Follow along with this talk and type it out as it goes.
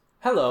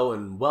Hello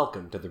and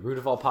welcome to the Root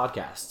of All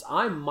Podcasts.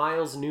 I'm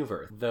Miles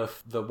Newverth,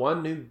 the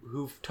one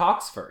who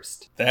talks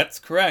first. That's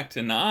correct,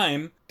 and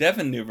I'm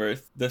Devin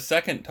Newverth, the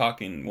second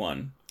talking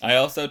one. I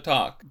also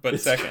talk, but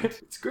second.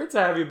 It's great to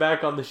have you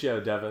back on the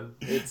show, Devin.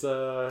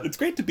 It's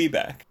great to be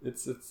back.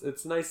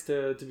 It's nice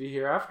to be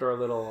here after a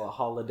little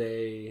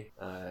holiday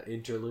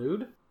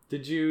interlude.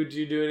 Did you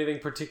do anything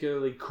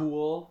particularly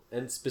cool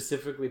and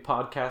specifically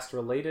podcast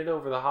related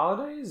over the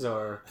holidays,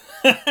 or?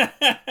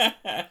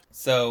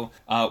 So,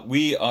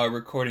 we are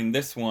recording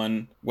this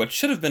one, what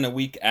should have been a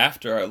week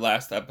after our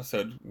last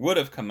episode would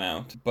have come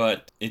out,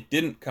 but it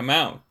didn't come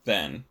out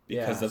then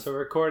because so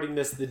recording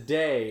this the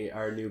day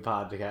our new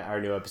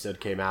episode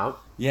came out.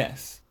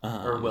 Yes.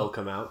 Or will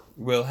come out.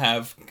 Will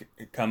have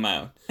come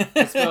out.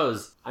 I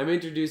suppose I'm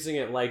introducing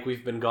it like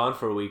we've been gone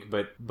for a week,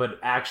 but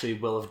actually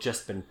will have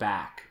just been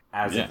back.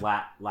 As of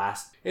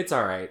last. It's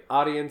alright.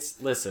 Audience,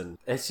 listen.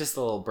 It's just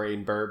a little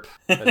brain burp.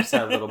 I just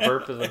had a little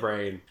burp in the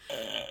brain.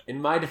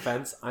 In my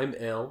defense, I'm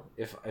ill.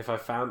 If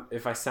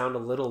I sound a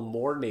little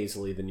more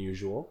nasally than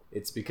usual,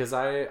 it's because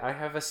I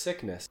have a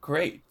sickness.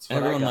 Great.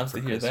 Everyone loves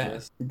to hear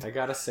that. I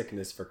got a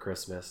sickness for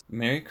Christmas.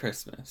 Merry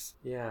Christmas.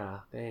 Yeah,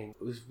 thanks.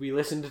 We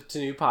listened to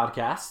new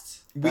podcasts.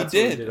 That's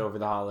what we did over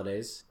the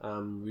holidays.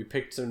 We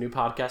picked some new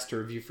podcasts to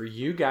review for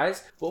you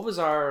guys. What was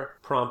our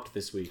prompt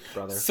this week,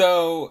 brother?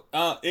 So,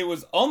 it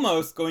was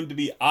almost going to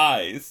be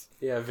eyes.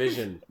 Yeah,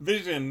 Vision.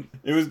 Vision.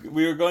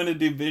 We were going to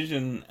do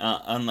Vision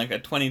on like a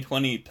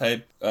 2020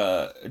 type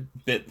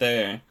bit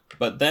there.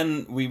 But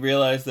then we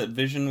realized that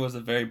vision was a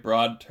very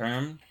broad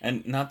term,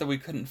 and not that we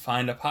couldn't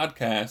find a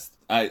podcast.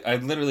 I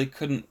literally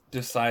couldn't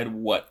decide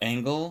what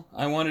angle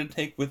I wanted to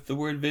take with the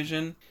word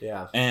vision.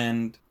 Yeah.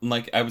 And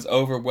I was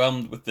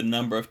overwhelmed with the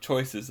number of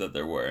choices that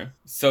there were.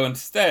 So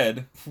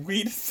instead,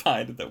 we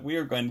decided that we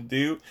were going to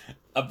do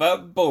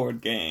about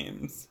board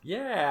games.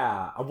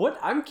 Yeah.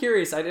 I'm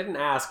curious, I didn't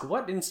ask,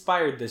 what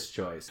inspired this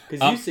choice?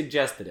 Because you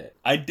suggested it.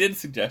 I did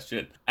suggest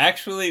it.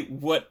 Actually,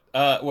 what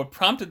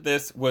prompted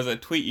this was a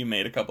tweet you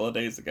made a couple of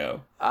days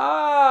ago.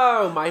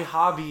 Oh, my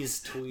hobbies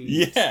tweet.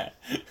 Yeah.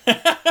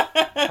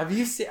 Have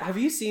you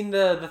seen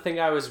the thing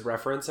I was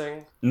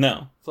referencing?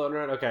 No. Floating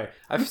around? Okay.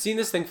 I've seen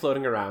this thing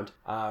floating around.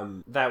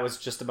 That was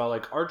just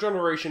about our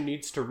generation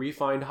needs to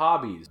refine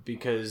hobbies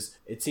because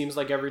it seems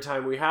like every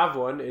time we have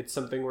one, it's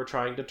something we're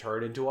trying to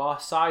turn into a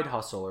side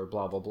hustle or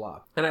blah, blah,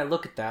 blah. And I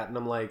look at that and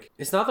I'm like,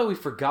 it's not that we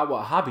forgot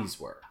what hobbies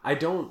were. I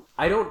don't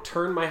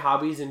turn my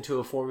hobbies into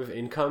a form of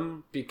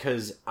income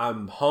because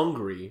I'm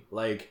hungry.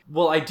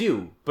 I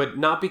do, but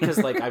not because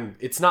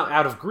it's not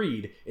out of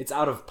greed. It's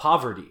out of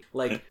poverty.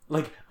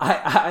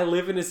 I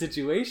live in a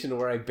situation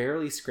where I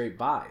barely scrape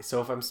by.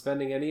 So if I'm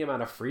spending any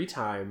amount of free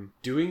time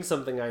doing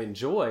something I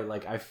enjoy,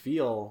 I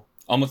feel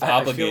almost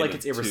obligated. I feel like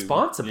it's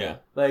irresponsible. Yeah.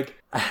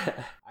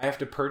 I have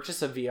to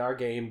purchase a VR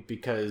game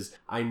because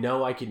I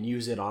know I can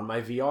use it on my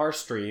VR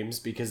streams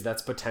because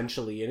that's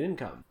potentially an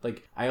income.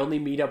 I only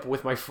meet up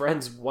with my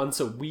friends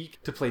once a week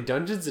to play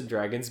Dungeons and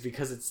Dragons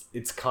because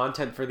it's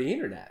content for the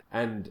internet.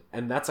 And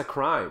that's a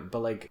crime.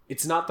 But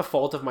it's not the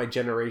fault of my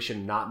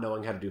generation not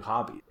knowing how to do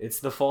hobbies. It's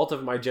the fault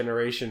of my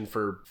generation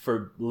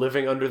for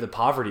living under the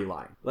poverty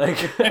line.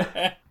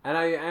 And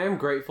I am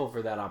grateful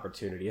for that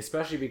opportunity,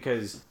 especially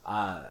because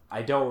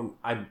I'm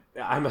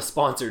a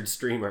sponsored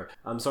streamer.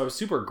 So I'm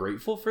super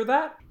grateful for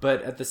that.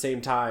 But at the same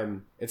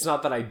time, it's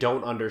not that I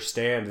don't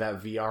understand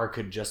that VR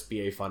could just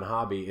be a fun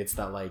hobby. It's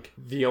that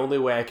the only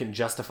way I can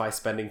justify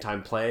spending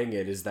time playing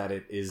it is that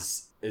it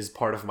is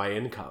part of my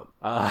income.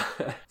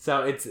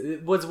 So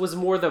it was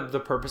more the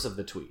purpose of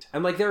the tweet.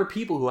 And there are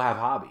people who have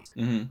hobbies.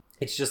 Mm-hmm.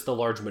 It's just the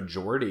large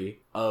majority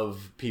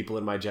of people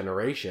in my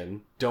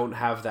generation don't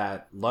have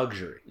that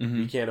luxury. Mm-hmm.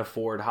 We can't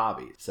afford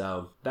hobbies.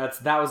 So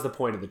that was the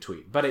point of the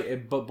tweet.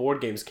 But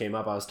board games came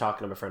up. I was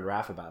talking to my friend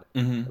Raph about it.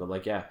 Mm-hmm. And I'm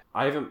like, yeah,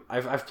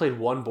 I've played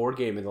one board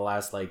game in the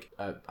last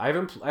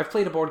I've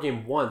played a board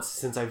game once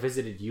since I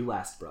visited you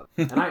last, brother.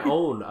 And I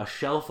own a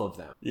shelf of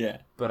them. Yeah.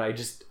 But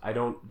I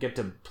don't get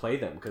to play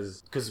them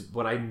because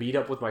when I meet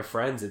up with my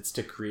friends, it's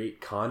to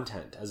create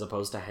content as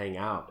opposed to hang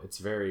out. It's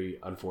very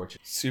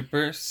unfortunate.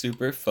 Super,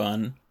 super fun.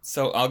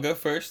 So I'll go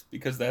first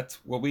because that's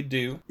what we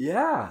do.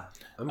 Yeah.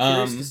 I'm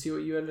curious to see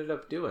what you ended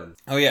up doing.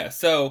 Oh yeah,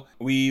 so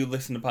we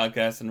listen to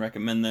podcasts and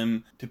recommend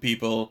them to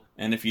people.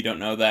 And if you don't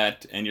know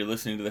that and you're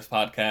listening to this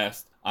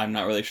podcast, I'm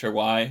not really sure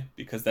why,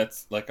 because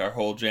that's our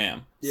whole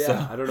jam. Yeah,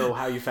 so. I don't know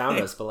how you found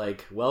us, but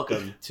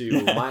welcome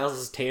to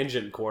Miles'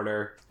 Tangent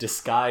Corner,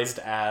 disguised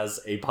as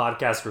a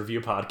podcast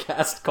review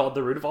podcast called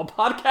The Root of All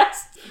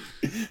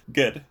Podcasts.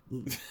 Good.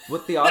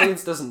 What the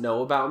audience doesn't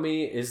know about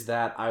me is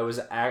that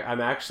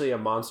I'm actually a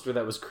monster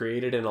that was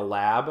created in a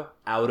lab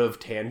out of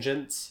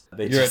tangents.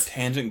 You're a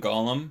tangent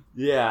golem?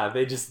 Yeah,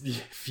 they just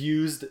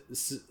fused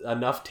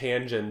enough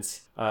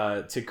tangents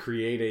to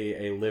create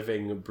a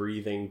living,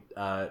 breathing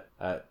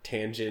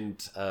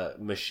tangent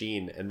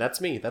machine. And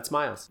that's me. That's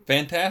Miles.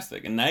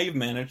 Fantastic. And now you've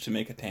managed to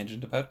make a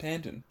tangent about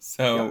tangent.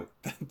 So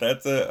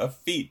that's a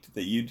feat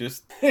that you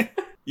just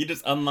You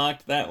just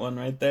unlocked that one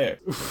right there.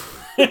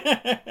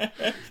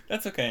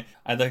 That's okay.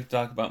 I'd like to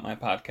talk about my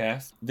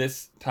podcast.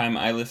 This time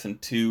I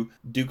listened to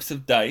Dukes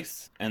of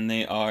Dice, and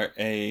they are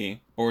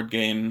a board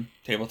game,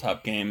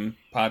 tabletop game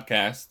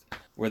podcast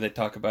where they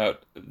talk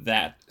about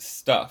that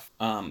stuff.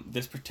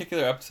 This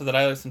particular episode that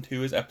I listened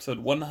to is episode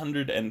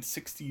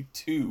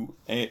 162.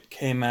 It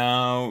came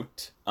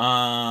out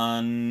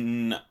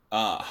on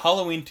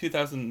Halloween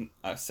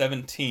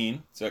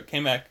 2017, so it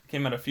came out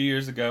a few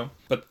years ago,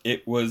 but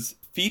it was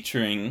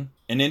featuring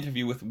an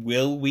interview with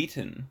Will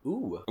Wheaton.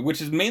 Ooh. Which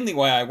is mainly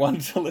why I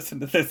wanted to listen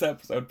to this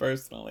episode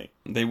personally.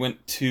 They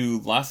went to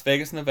Las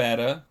Vegas,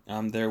 Nevada.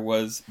 There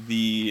was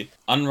the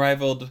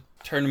Unrivaled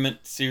Tournament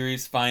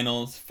Series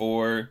Finals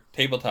for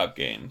tabletop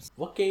games.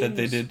 What games that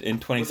they did in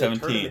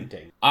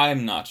 2017?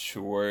 I'm not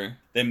sure.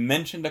 They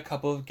mentioned a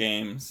couple of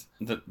games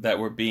that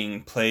were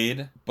being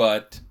played,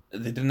 but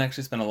they didn't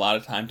actually spend a lot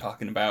of time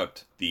talking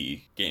about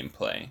the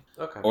gameplay.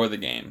 Okay. Or the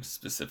games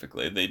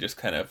specifically. They just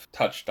kind of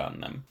touched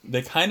on them.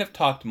 They kind of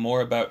talked more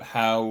about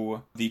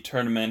how the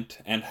tournament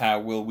and how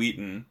Will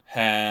Wheaton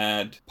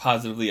had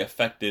positively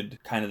affected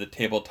kind of the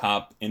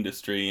tabletop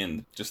industry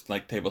and just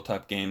like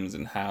tabletop games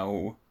and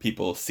how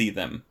people see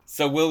them.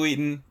 So Will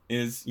Wheaton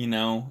is,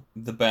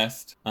 the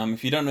best.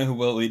 If you don't know who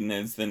Will Wheaton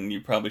is, then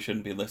you probably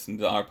shouldn't be listening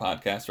to our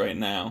podcast right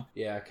now.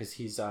 Yeah, because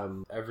he's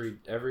every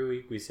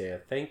week we say a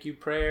thank you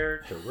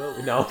prayer to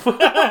Will. No,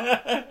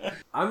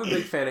 I'm a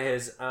big fan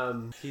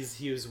of his.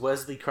 He was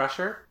Wesley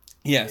Crusher.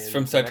 Yes,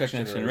 from Star Trek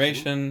Next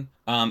Generation.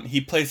 He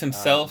plays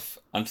himself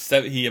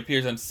he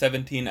appears on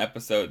 17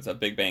 episodes of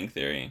Big Bang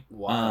Theory.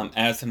 Wow.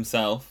 As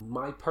himself.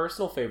 My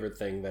personal favorite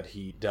thing that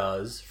he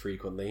does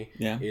frequently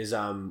is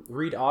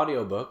read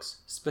audiobooks,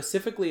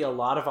 specifically a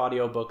lot of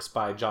audiobooks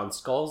by John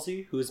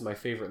Scalzi, who is my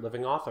favorite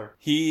living author.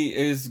 He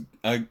is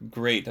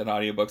great at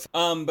audiobooks.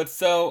 But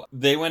so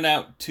they went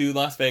out to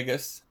Las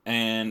Vegas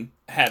and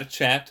had a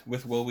chat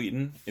with Will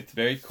Wheaton. It's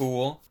very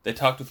cool. They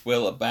talked with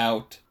Will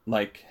about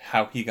like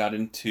how he got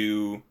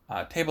into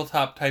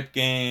tabletop type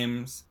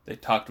games. They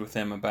talked with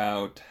him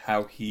about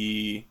how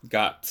he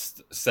got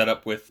set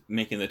up with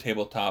making the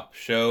tabletop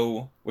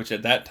show, which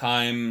at that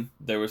time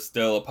there was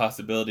still a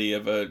possibility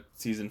of a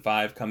season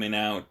 5 coming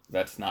out.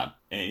 That's not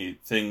a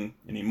thing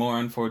anymore,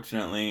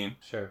 unfortunately.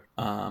 Sure.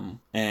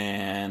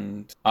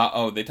 And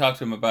they talked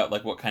to him about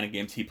like what kind of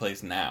games he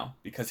plays now,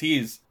 because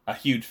he's a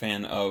huge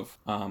fan of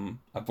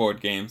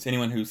board games.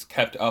 Anyone who's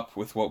kept up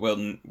with what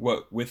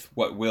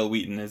Will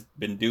Wheaton has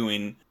been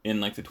doing in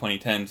like the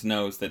 2010s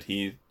knows that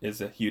he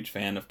is a huge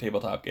fan of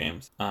tabletop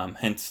games.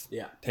 Hence,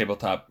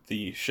 Tabletop,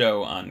 the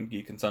show on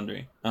Geek and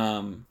Sundry,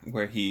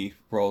 where he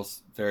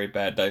rolls very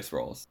bad dice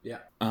rolls. Yeah.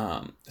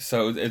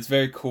 So it's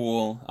very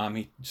cool.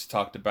 He just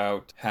talked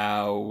about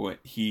how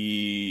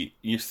he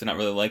used to not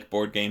really like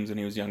board games when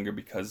he was younger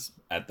because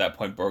at that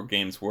point board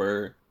games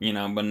were,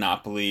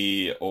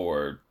 Monopoly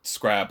or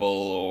Scrabble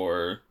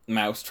or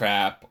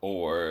Mousetrap,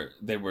 or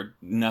they were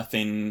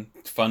nothing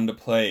fun to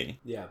play.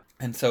 Yeah.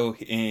 And so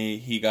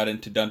he got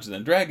into Dungeons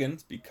and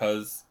Dragons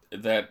because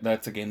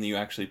that's a game that you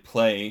actually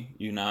play.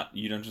 You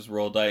don't just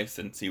roll dice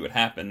and see what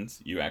happens.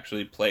 You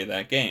actually play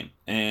that game.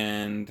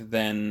 And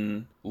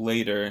then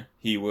later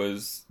he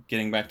was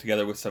getting back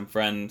together with some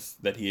friends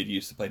that he had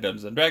used to play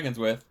Dungeons and Dragons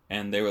with,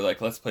 and they were like,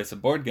 let's play some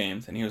board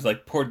games. And he was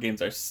like, board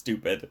games are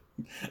stupid.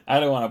 I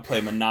don't want to play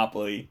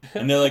Monopoly.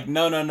 And they're like,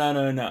 no.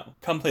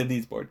 Come play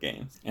these board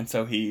games. And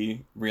so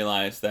he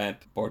realized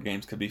that board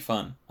games could be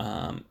fun.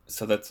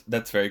 So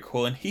that's very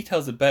cool. And he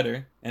tells it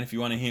better. And if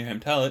you want to hear him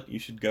tell it, you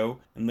should go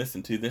and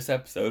listen to this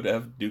episode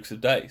of Dukes of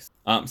Dice.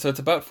 So it's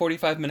about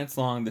 45 minutes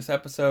long, this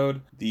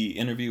episode. The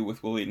interview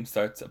with Will Wheaton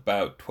starts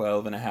about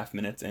 12 and a half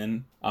minutes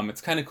in.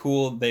 It's kind of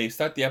cool. They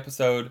start the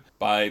episode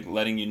by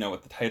letting you know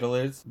what the title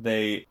is.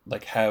 They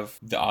have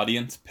the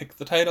audience pick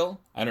the title.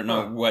 I don't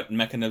know what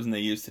mechanism they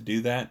use to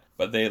do that,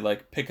 but they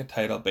pick a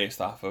title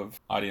based off of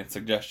audience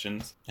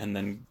suggestions, and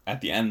then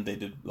at the end they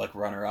did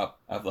runner-up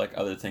of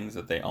other things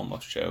that they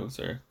almost chose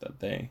or that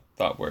they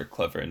thought were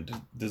clever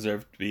and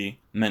deserved to be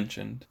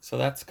mentioned. So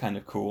that's kind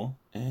of cool.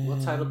 And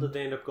what title did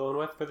they end up going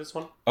with for this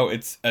one? Oh,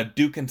 it's a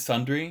Duke and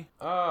Sundry.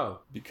 Oh.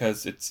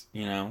 Because it's,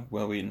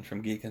 Will Wheaton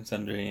from Geek and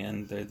Sundry,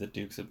 and they're the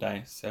Dukes of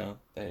Dice, so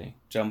they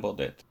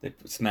jumbled it. They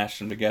smashed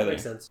them together.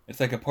 Makes sense.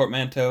 It's like a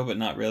portmanteau, but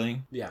not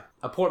really. Yeah.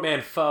 A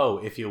portmanteau,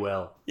 if you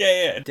will.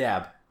 Yeah.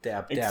 Dab.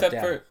 Except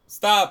for...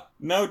 Stop!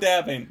 No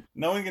dabbing.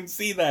 No one can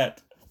see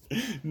that.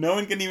 No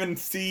one can even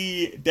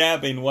see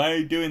dabbing. Why are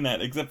you doing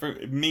that? Except for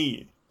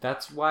me.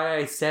 That's why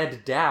I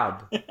said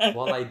dab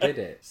while I did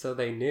it, so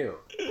they knew.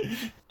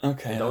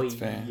 Okay, that's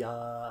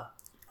fair.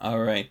 All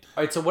right,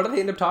 so what do they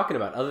end up talking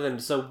about? Other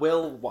than,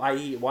 Will, why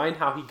and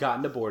how he got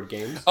into board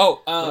games?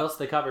 Oh, what else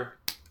do they cover?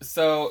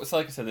 So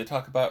like I said, they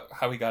talk about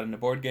how he got into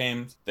board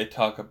games. They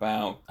talk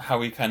about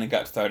how he kind of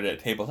got started at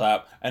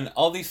Tabletop. And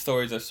all these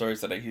stories are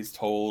stories that he's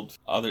told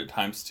other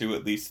times too,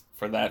 at least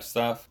for that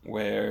stuff,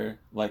 where,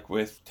 like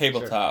with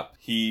Tabletop,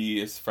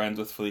 he is friends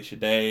with Felicia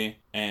Day,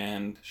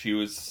 and she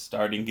was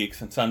starting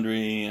Geeks and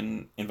Sundry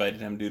and invited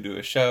him to do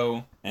a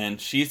show,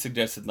 and she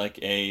suggested like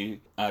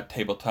a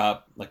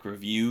tabletop like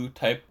review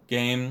type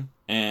game,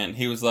 and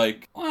he was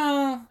like,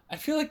 well, I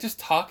feel like just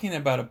talking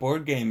about a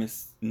board game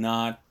is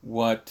not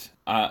what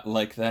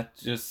like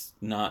that's just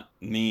not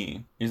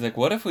me. He's like,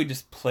 what if we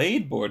just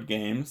played board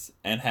games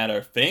and had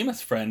our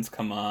famous friends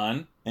come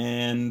on,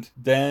 and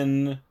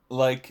then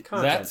like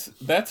content.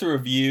 That's a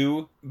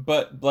review,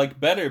 but like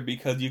better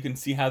because you can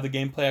see how the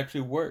gameplay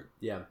actually works.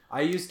 Yeah,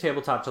 I use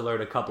Tabletop to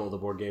learn a couple of the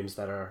board games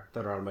that are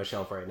on my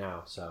shelf right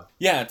now. So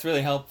yeah, it's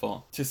really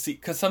helpful to see,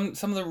 because some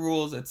of the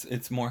rules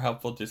it's more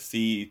helpful to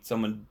see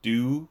someone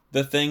do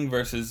the thing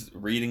versus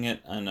reading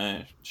it on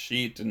a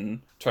sheet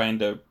and trying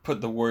to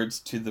put the words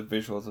to the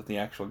visuals of the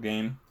actual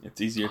game. It's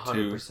easier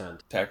 100%.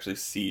 to actually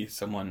see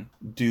someone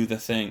do the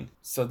thing.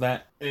 So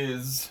that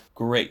is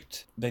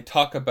great. They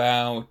talk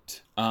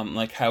about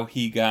like how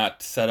he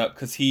got set up,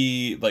 because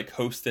he like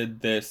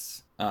hosted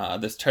this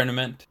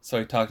tournament. So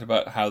he talked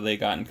about how they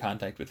got in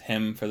contact with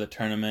him for the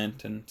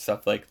tournament and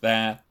stuff like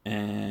that.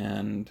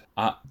 And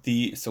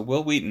so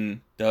Will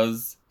Wheaton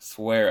does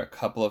swear a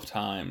couple of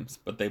times,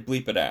 but they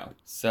bleep it out.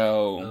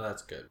 So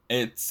that's good.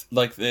 It's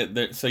like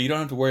so you don't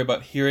have to worry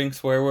about hearing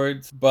swear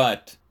words,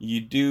 but you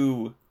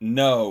do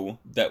know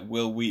that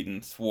Will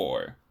Wheaton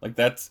swore. Like,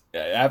 that's,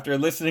 after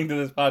listening to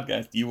this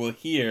podcast, you will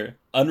hear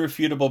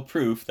unrefutable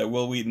proof that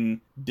Will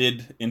Wheaton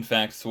did in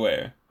fact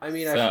swear. I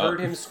mean, I've heard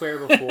him swear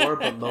before,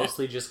 but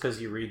mostly just because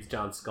he reads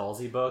John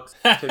Scalzi books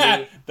to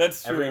me.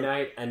 That's true. Every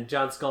night, and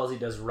John Scalzi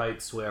does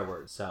write swear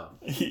words, so.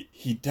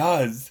 He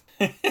does.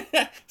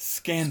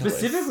 Scandalous.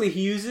 Specifically,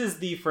 he uses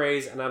the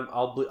phrase, and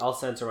I'll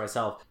censor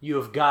myself, "You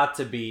have got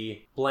to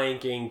be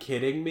blanking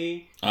kidding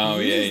me." Oh,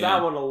 he uses yeah.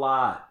 that one a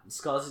lot.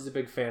 Scalzi's a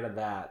big fan of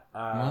that.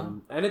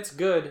 And it's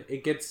good.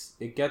 It gets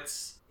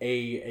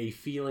a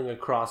feeling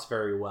across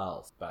very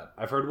well. But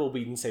I've heard Will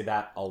Wheaton say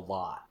that a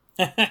lot.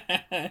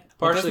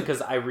 Partially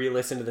because I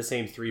re-listen to the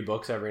same 3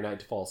 books every night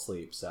to fall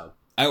asleep, so.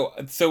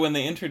 So when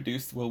they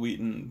introduced Will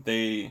Wheaton,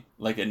 they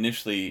like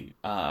initially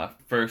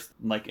first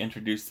like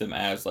introduced him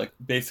as like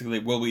basically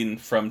Will Wheaton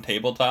from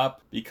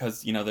Tabletop,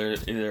 because you know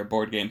they're a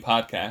board game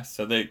podcast,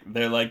 so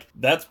they're like,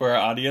 that's where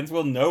our audience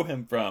will know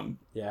him from.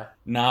 Yeah.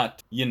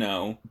 Not,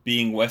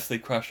 being Wesley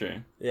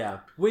Crusher. Yeah.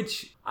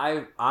 Which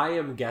I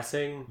am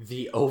guessing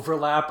the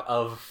overlap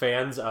of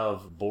fans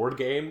of board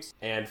games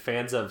and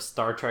fans of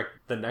Star Trek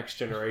The Next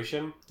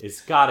Generation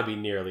is gotta be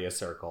nearly a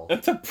circle.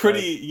 That's a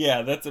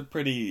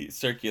pretty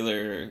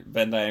circular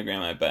Venn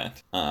diagram, I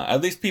bet.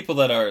 At least people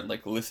that are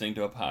like listening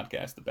to a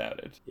podcast about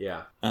it.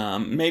 Yeah.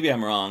 Maybe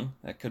I'm wrong.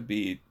 That could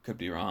be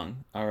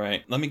wrong. All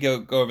right. Let me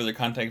go over their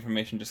contact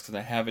information just because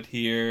I have it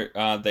here.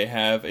 They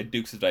have a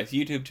Dukes of Dice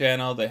YouTube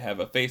channel. They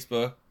have a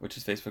Facebook, which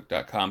is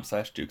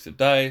facebook.com/Dukes of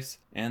Dice.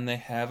 And they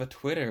have a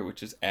Twitter,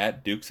 which is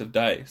 @Dukes of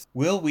Dice.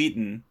 Will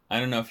Wheaton, I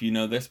don't know if you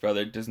know this,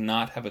 brother, does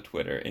not have a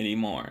Twitter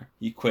anymore.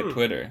 He quit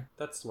Twitter.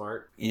 That's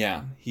smart.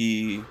 Yeah.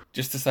 He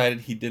just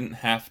decided he didn't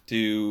have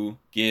to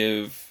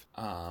give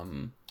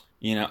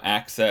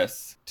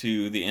access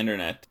to the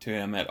internet to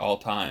him at all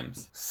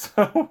times.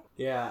 So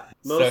yeah,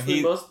 most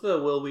of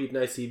the Will Wheaton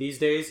I see these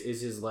days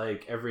is his,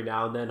 like, every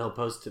now and then he'll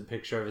post a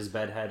picture of his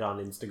bedhead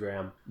on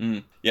Instagram.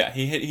 Yeah,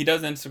 he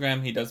does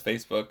Instagram, he does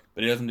Facebook,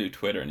 but he doesn't do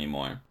Twitter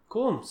anymore.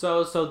 Cool.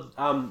 So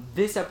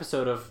this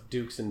episode of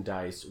Dukes and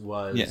Dice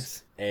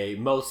was a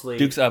mostly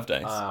Dukes of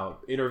Dice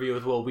interview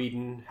with Will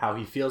Wheaton, how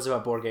he feels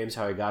about board games,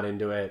 how he got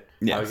into it,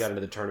 how he got into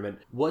the tournament.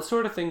 What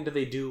sort of thing do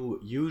they do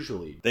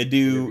usually? They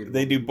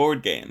do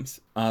board games.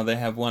 They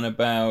have one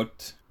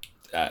about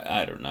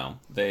I don't know.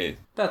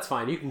 That's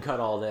fine. You can cut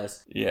all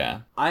this.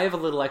 Yeah. I have a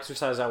little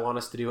exercise I want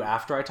us to do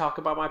after I talk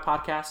about my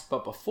podcast,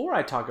 but before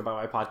I talk about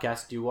my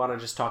podcast, do you want to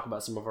just talk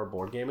about some of our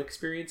board game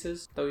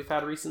experiences that we've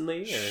had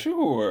recently? Or?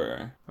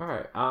 Sure. All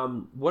right.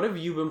 What have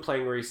you been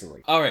playing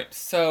recently? All right.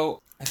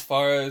 So, as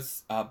far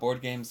as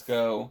board games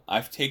go,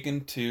 I've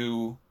taken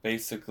to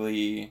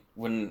basically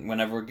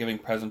whenever we're giving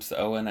presents to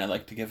Owen, I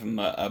like to give him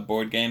a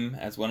board game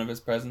as one of his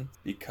presents,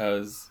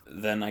 because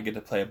then I get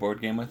to play a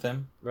board game with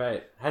him.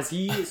 Right. Has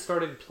he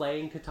started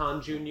playing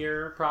Catan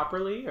Jr.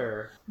 properly,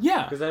 or?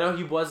 Yeah. Because I know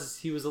he was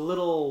a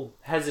little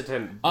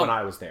hesitant when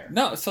I was there.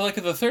 No, so like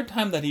the third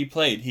time that he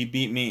played, he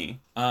beat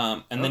me.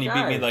 And then he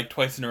beat me like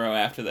twice in a row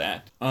after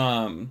that.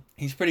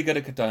 He's pretty good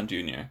at Catan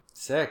Jr.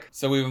 Sick.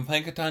 So we've been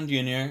playing Catan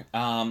Jr.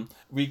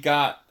 We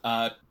got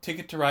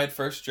Ticket to Ride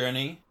First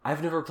Journey.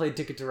 I've never played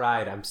Ticket to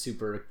Ride. I'm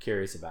super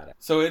curious about it.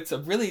 So it's a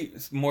really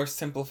more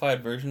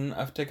simplified version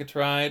of Ticket to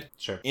Ride.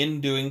 Sure.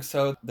 In doing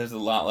so, there's a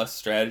lot less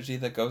strategy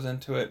that goes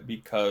into it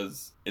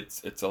because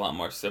it's a lot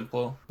more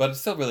simple. But it's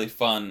still really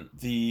fun.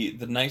 The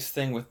nice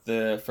thing with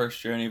the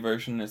First Journey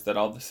version is that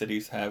all the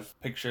cities have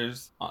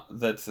pictures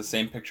that's the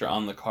same picture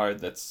on the card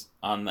that's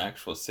on the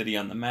actual city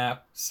on the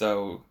map.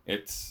 So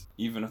it's,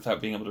 even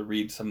without being able to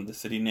read some of the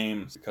city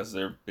names, because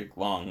they're big,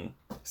 long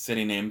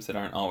city names that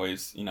aren't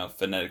always,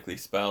 phonetically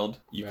spelled,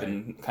 you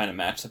can kind of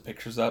match the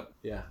pictures up.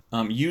 Yeah.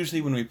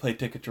 Usually when we play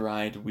Ticket to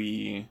Ride,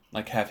 we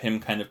have him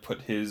kind of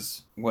put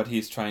what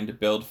he's trying to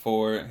build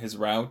for his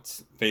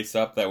routes face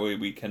up. That way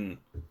we can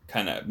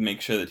kind of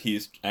make sure that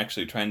he's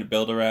actually trying to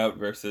build a route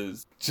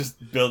versus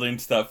just building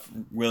stuff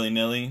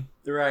willy-nilly.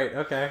 Right,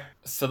 okay.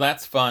 So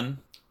that's fun.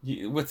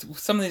 With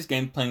some of these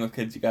games playing with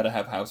kids, you got to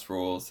have house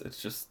rules.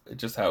 It's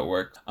just how it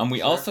works.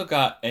 We also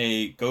got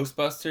a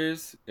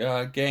Ghostbusters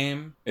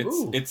game.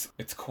 It's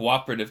a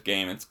cooperative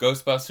game. It's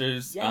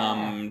Ghostbusters.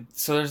 Yeah.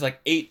 So there's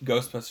 8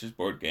 Ghostbusters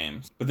board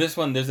games. But this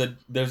one, there's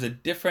a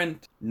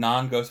different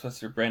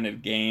non-Ghostbuster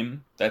branded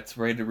game that's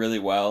rated really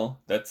well.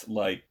 That's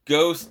like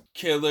Ghost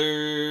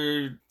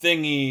Killer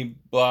Thingy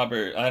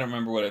Blobber. I don't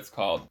remember what it's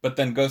called. But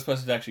then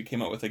Ghostbusters actually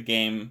came out with a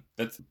game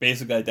that's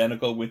basically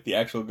identical with the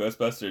actual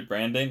Ghostbusters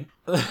branding.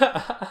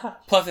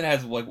 Plus it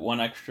has one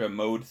extra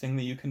mode thing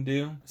that you can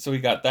do. So we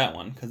got that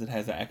one because it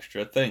has an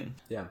extra thing.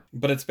 Yeah.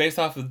 But it's based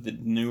off of the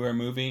newer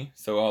movie.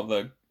 So all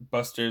the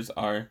Busters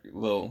are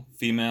little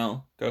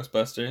female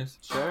Ghostbusters.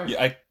 Sure.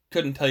 Yeah, I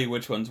couldn't tell you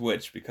which one's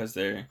which because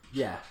they're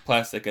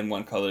plastic and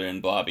one color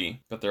and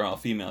blobby, but they're all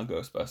female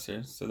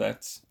Ghostbusters, so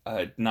that's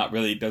not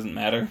really doesn't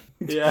matter.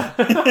 Yeah.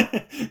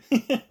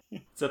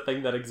 It's a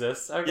thing that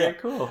exists. Okay, yeah.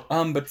 Cool.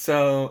 But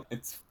so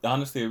it's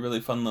honestly a really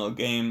fun little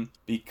game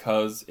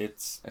because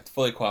it's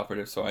fully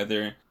cooperative, so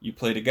either you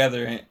play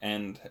together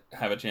and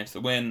have a chance to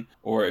win,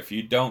 or if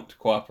you don't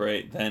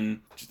cooperate,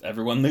 then just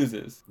everyone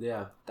loses.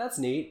 Yeah, that's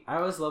neat. I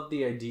always loved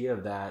the idea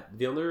of that.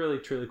 The only really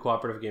truly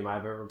cooperative game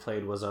I've ever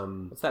played was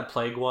what's that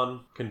plague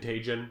one?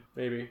 Contagion,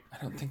 maybe?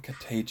 I don't think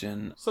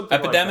Contagion. Something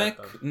Epidemic?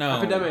 Like that, no.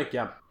 Epidemic,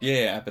 yeah.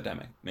 Yeah,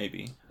 Epidemic,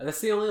 maybe.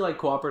 That's the only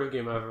cooperative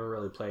game I've ever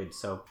really played.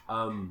 So,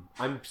 I'm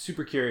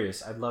super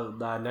curious. I'd love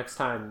next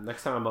time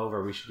I'm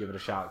over, we should give it a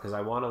shot because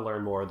I want to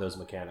learn more of those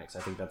mechanics. I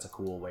think that's a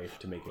cool way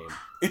to make game.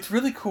 It's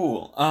really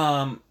cool.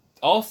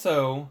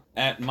 Also,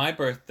 at my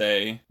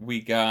birthday, we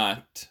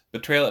got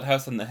Betrayal at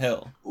House on the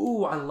Hill.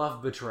 Ooh, I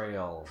love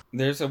Betrayal.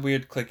 There's a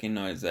weird clicking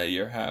noise at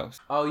your house.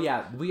 Oh,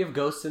 yeah. We have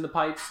ghosts in the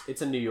pipes.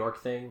 It's a New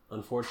York thing.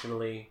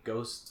 Unfortunately,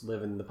 ghosts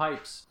live in the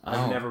pipes.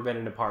 I've never been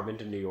in an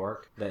apartment in New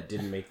York that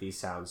didn't make these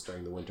sounds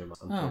during the winter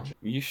months, unfortunately.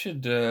 You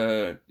should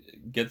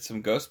get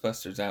some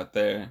Ghostbusters out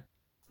there.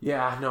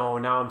 Yeah, no,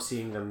 now I'm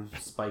seeing them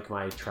spike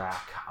my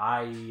track.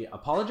 I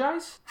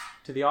apologize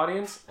to the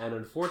audience, and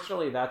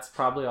unfortunately, that's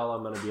probably all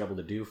I'm going to be able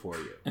to do for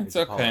you. It's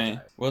okay.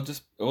 We'll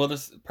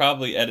just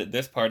probably edit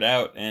this part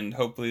out, and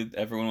hopefully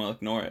everyone will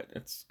ignore it.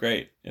 It's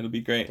great. It'll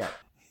be great. Okay.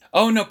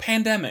 Oh, no,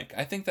 Pandemic.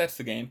 I think that's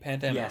the game.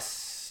 Pandemic.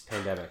 Yes.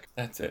 Pandemic.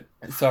 That's it.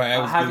 Sorry, I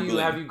was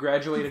Googling. Have you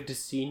graduated to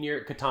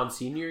Catan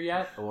Senior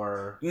yet,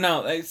 or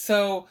no?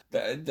 So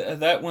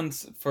that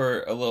one's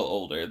for a little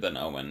older than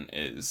Owen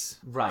is.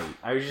 Right.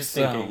 I was just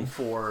thinking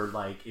for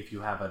if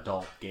you have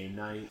adult game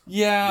night.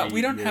 Yeah,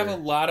 we don't have a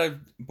lot of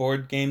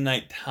board game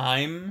night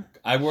time.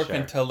 I work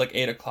until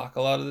 8 o'clock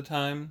a lot of the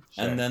time,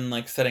 and then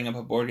setting up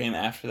a board game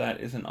after that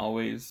isn't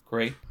always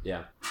great.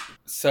 Yeah.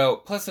 So,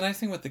 plus the nice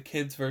thing with the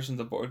kids' versions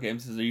of board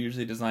games is they're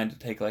usually designed to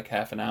take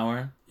half an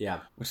hour. Yeah.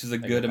 Which is a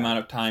good amount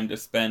of time to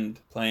spend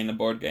playing a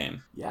board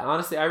game. Yeah,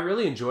 honestly, I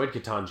really enjoyed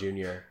Catan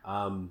Jr.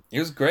 It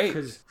was great.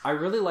 Because I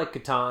really like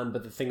Catan,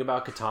 but the thing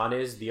about Catan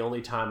is the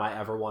only time I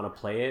ever want to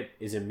play it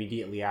is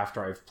immediately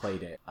after I've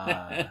played it.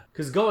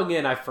 Because going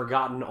in, I've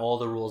forgotten all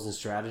the rules and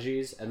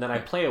strategies, and then I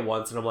play it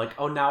once, and I'm like,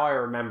 oh, now I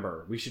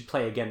remember. We should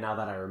play again now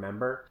that I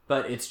remember.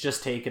 But it's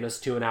just taken us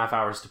 2.5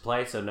 hours to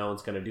play, so no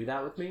one's going to do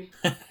that with me.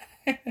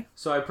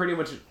 So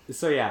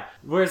yeah.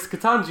 Whereas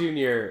Catan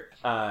Jr.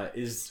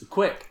 Is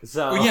quick.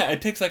 So well, yeah,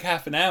 it takes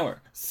half an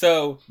hour.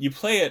 So you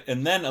play it,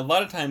 and then a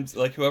lot of times,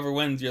 whoever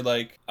wins, you're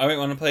like, "All right,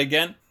 want to play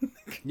again?"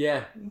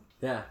 Yeah.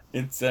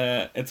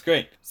 It's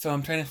great. So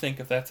I'm trying to think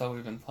if that's all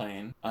we've been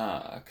playing.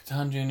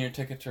 Catan Jr.,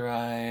 Ticket to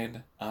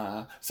Ride.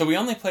 So we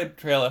only played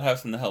Betrayal at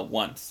House on the Hill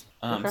once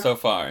so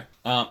far,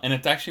 and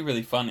it's actually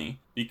really funny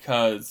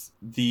because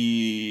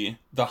the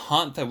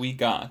haunt that we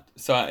got.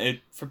 So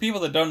for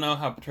people that don't know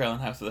how Betrayal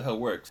at House on the Hill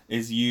works,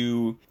 is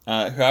you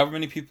however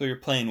many people you're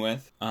playing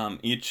with,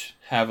 each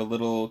have a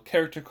little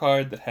character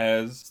card that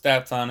has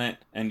stats on it,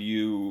 and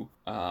you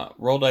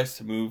roll dice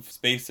to move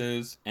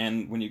spaces,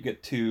 and when you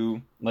get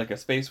to a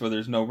space where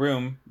there's no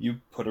room,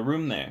 you put a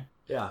room there.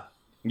 Yeah.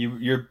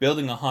 You're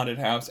building a haunted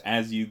house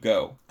as you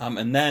go.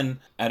 And then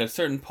at a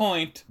certain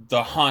point,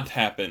 the haunt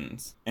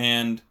happens.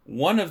 And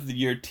one of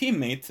your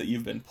teammates that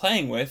you've been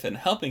playing with and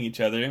helping each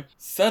other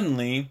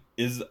suddenly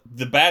is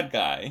the bad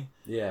guy.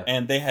 Yeah.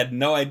 And they had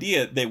no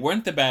idea. They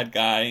weren't the bad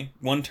guy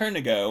one turn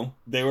ago.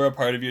 They were a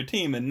part of your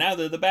team, and now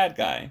they're the bad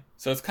guy.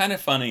 So it's kind of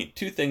funny.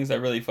 Two things are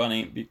really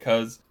funny,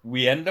 because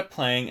we ended up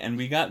playing, and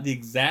we got the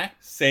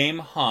exact same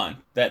haunt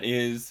that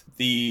is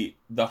the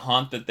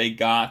haunt that they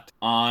got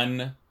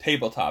on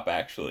Tabletop,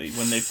 actually,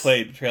 when they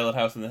played Trail at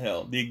House on the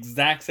Hill. The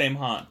exact same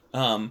haunt.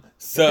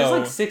 So there's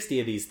like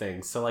 60 of these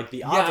things, so like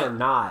the odds are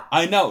not.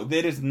 I know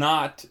that is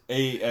not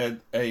a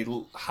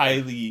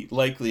highly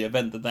likely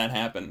event that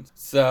happens.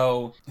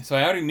 So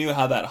I already knew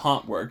how that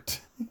haunt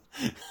worked.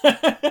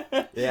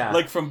 Yeah,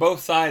 like from both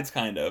sides,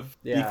 kind of.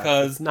 Yeah,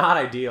 because it's not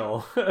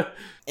ideal.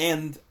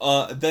 And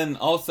then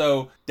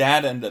also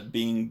Dad ended up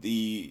being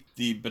the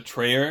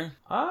betrayer.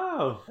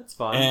 Oh, that's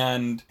fun.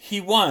 And he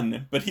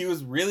won, but he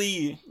was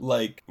really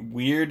like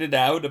weirded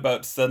out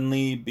about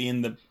suddenly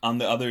being on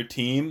the other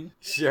team.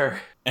 Sure.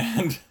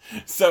 And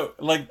so,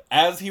 like,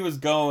 as he was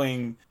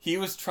going, he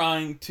was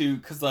trying to,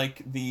 because,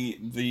 like,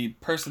 the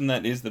person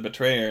that is the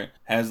betrayer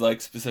has,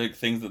 like, specific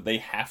things that they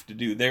have to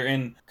do. They're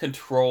in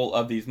control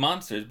of these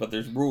monsters, but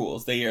there's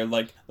rules. They are,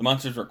 like, the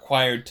monster's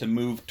required to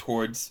move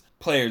towards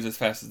players as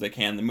fast as they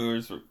can. The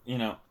movers, you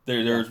know,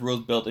 there's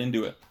rules built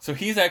into it. So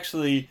he's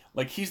actually,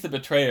 like, he's the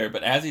betrayer,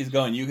 but as he's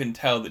going, you can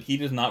tell that he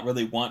does not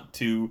really want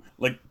to,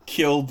 like,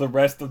 kill the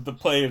rest of the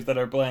players that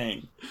are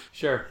playing.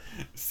 Sure.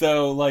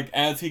 So, like,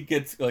 as he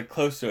gets, like,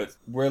 close to it,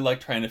 we're,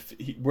 like, trying to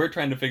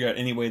figure out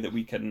any way that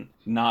we can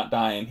not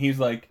die, and he's,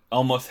 like,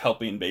 almost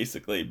helping,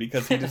 basically,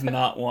 because he does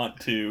not want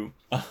to.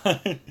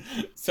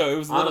 So it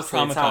was a little Honestly,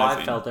 traumatizing. it's how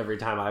I felt every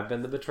time I've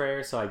been the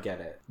betrayer, so I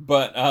get it.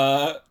 But,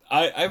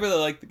 I really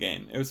liked the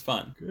game. It was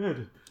fun.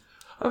 Good.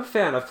 I'm a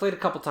fan. I've played a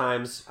couple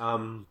times.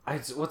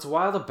 What's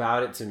wild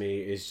about it to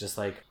me is just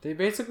like they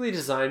basically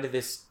designed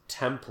this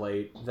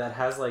template that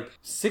has like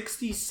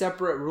 60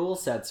 separate rule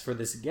sets for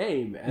this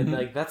game, and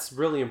like that's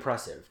really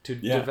impressive to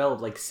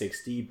develop like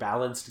 60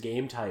 balanced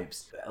game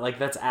types. Like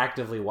that's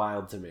actively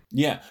wild to me.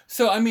 Yeah.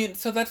 So I mean,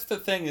 so that's the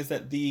thing, is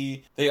that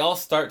they all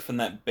start from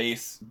that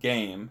base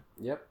game.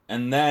 Yep.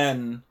 And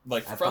then,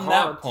 like, at from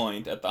that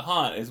point, at the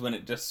haunt, is when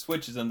it just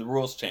switches and the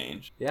rules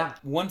change. Yeah.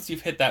 Once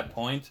you've hit that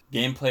point,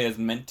 gameplay is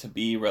meant to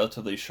be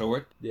relatively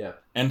short. Yeah.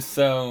 And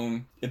so,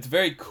 it's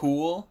very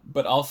cool,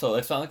 but also,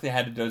 it's not like they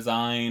had to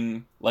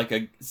design,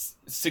 like,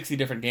 60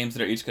 different games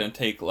that are each going to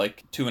take,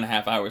 like,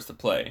 2.5 hours to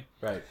play.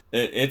 Right.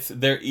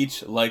 They're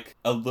each, like,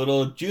 a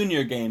little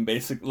junior game,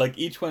 basically. Like,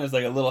 each one is,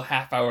 like, a little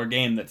half-hour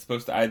game that's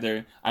supposed to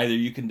either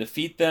you can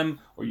defeat them,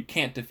 or you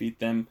can't defeat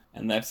them,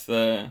 and that's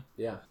how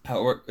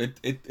it works.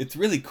 It's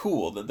really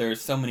cool that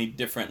there's so many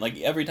different, like,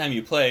 every time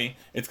you play,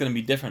 it's going to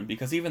be different,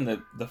 because even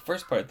the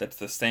first part that's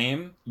the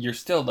same, you're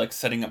still, like,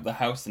 setting up the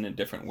house in a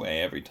different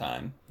way every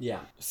time. Yeah.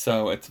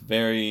 So it's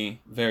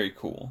very, very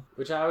cool.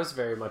 Which I always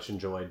very much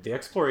enjoyed. The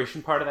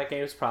exploration part of that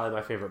game is probably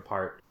my favorite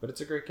part, but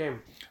it's a great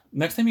game.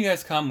 Next time you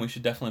guys come, we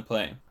should definitely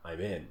play. I'm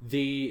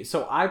in.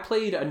 So I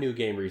played a new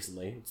game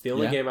recently. It's the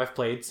only game I've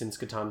played since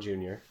Catan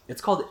Jr.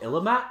 It's called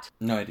Illimat.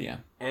 No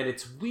idea. And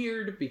it's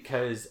weird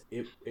because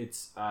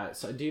it's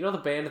so do you know the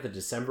band The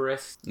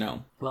Decemberists?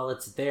 No. Well,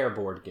 it's their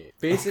board game.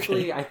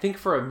 Basically, I think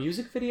for a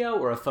music video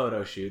or a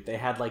photo shoot, they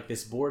had like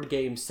this board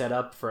game set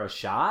up for a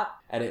shot,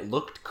 and it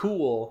looked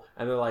cool,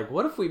 and they're like,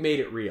 what if we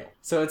made it real?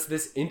 So it's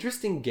this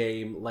interesting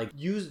game, like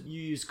you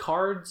use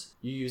cards,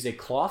 you use a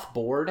cloth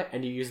board,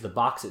 and you use the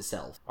box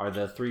itself are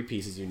the three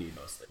pieces you need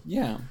mostly.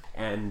 Yeah.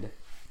 And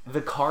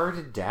the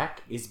card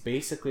deck is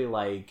basically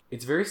like,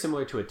 it's very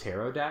similar to a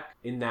tarot deck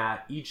in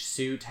that each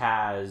suit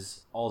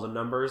has all the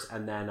numbers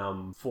and then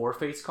 4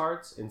 face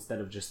cards instead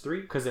of just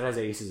 3, because it has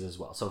aces as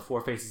well. So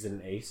 4 faces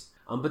and an ace.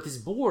 But this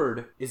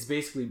board is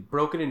basically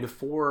broken into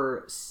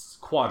 4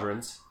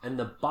 quadrants, and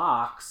the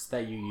box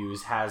that you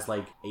use has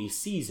like a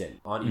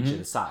season on each of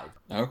the sides.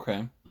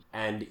 Okay.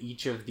 And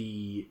each of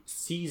the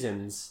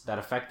seasons that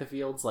affect the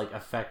fields like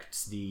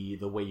affects the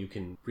way you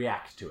can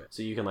react to it.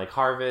 So you can like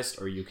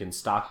harvest, or you can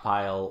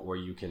stockpile, or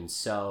you can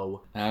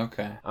sow.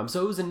 Okay.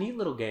 So it was a neat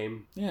little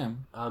game. Yeah.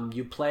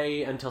 You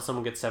play until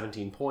someone gets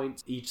 17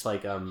 points. Each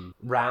like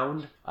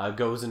round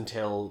goes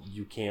until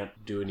you can't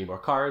do any more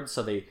cards.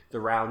 So the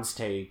rounds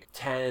take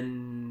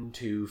 10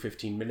 to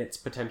 15 minutes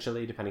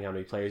potentially, depending how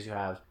many players you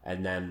have.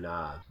 And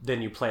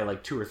then you play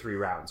like 2 or 3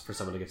 rounds for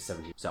someone to get to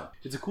 17. So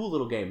it's a cool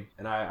little game,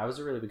 and I was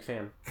a really big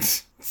fan.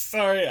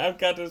 Sorry, I've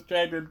got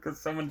distracted because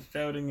someone's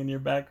shouting in your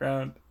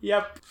background.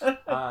 Yep.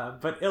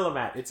 But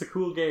Illimat, it's a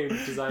cool game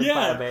designed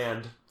by a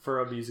band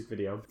for a music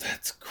video.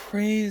 That's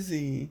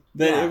crazy.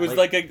 That it was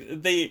like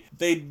they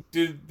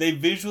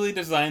visually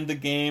designed the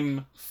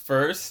game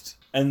first,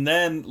 and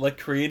then like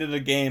created a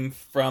game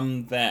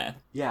from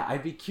that. Yeah,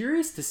 I'd be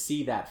curious to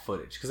see that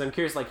footage because I'm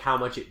curious like how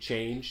much it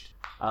changed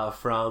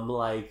from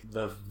like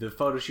the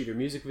photo shoot or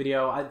music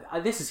video.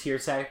 This is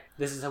hearsay.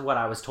 This is what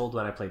I was told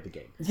when I played the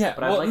game. Yeah,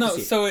 but I'd like to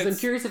see. So I'm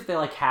curious if they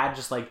like had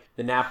just like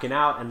the napkin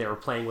out and they were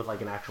playing with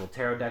like an actual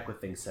tarot deck with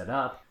things set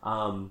up,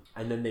 and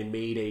then they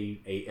made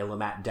a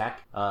Illimat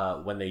deck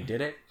when they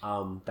did it.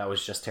 That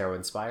was just tarot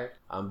inspired.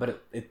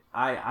 But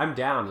I'm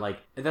down. Like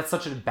that's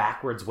such a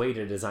backwards way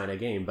to design a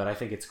game, but I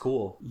think it's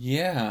cool.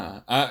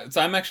 Yeah.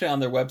 So I'm actually on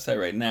their website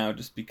right now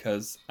just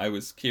because I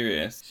was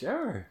curious.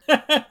 Sure.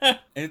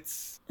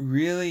 It's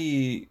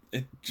really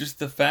just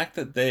the fact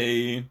that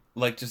they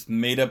like just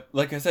made up,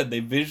 like I said, they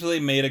visually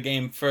made a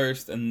game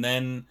first and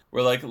then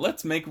were like,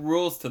 let's make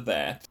rules to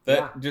that.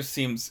 That just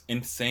seems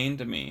insane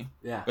to me.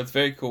 Yeah. But it's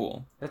very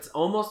cool. That's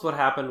almost what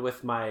happened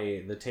with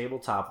the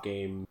tabletop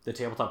game, the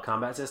tabletop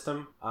combat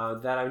system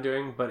that I'm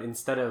doing, but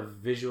instead of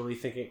visually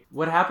thinking,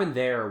 what happened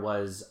there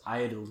was I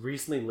had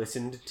recently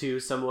listened to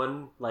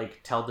someone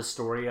like tell the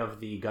story of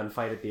the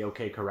gunfight at the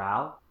OK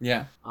Corral.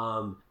 Yeah.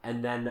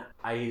 And then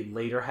I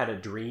later had a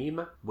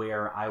dream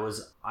where I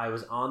was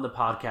on the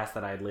podcast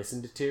that I had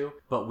listened to,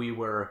 but we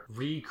were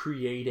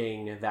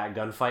recreating that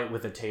gunfight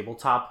with a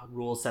tabletop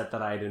rule set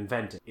that I had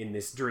invented in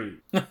this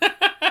dream.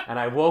 And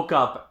I woke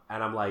up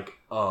and I'm like,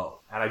 oh,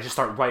 and I just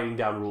start writing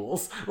down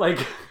rules. Like,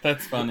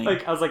 that's funny.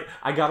 Like I was like,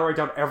 I gotta write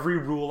down every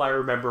rule I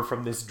remember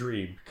from this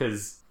dream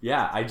because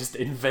yeah, I just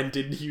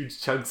invented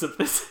huge chunks of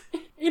this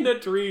in a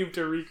dream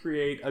to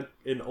recreate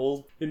an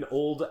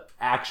old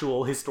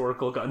actual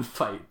historical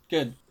gunfight.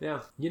 Good.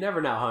 Yeah, you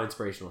never know how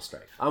inspirational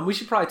strike. We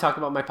should probably talk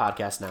about my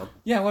podcast now.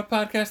 Yeah, what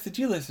podcast did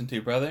you listen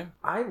to, brother?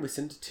 I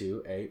listened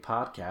to a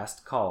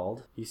podcast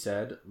called, he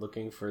said,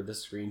 looking for the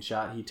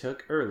screenshot he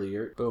took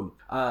earlier, boom,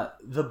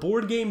 The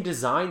Board Game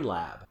Design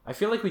Lab. I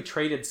feel like we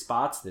traded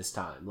spots this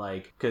time,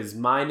 like, because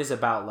mine is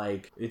about,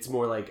 like, it's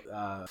more like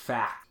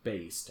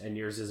fact-based, and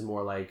yours is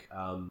more like,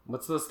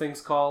 what's those things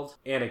called?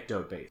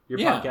 Anecdote-based. Your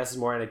podcast is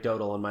more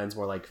anecdotal, and mine's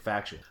more like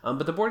factual.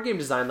 But the Board Game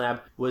Design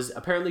Lab was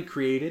apparently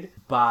created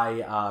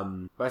by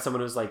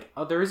someone who's like,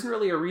 oh, there isn't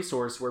really a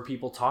resource where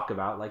people talk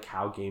about like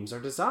how games are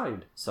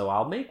designed, so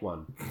I'll make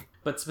one.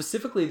 But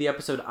specifically, the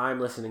episode I'm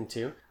listening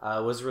to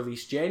was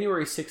released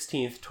January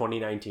 16th,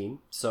 2019,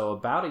 so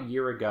about a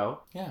year ago.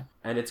 Yeah.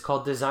 And it's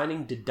called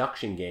Designing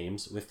Deduction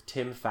Games with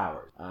Tim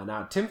Fowers.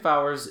 Now, Tim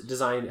Fowers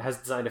has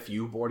designed a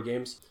few board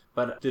games,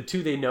 but the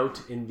two they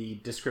note in the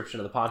description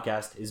of the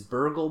podcast is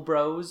Burgle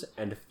Bros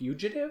and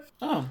Fugitive.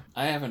 Oh,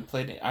 I haven't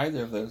played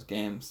either of those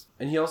games.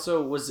 And he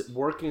also was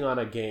working on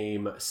a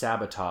game,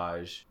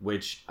 Sabotage,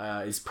 which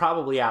is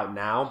probably out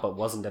now, but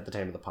wasn't at the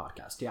time of the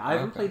podcast. Yeah, I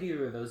haven't played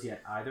either of those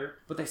yet either,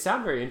 but they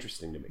sound very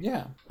interesting to me.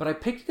 Yeah. But I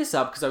picked this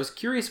up because I was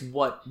curious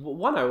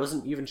I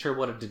wasn't even sure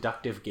what a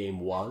deductive game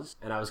was,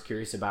 and I was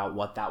curious about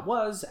what that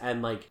was,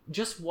 and like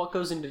just what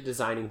goes into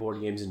designing board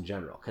games in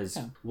general. Because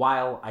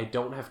while I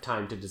don't have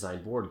time to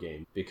design board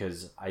game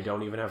because I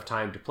don't even have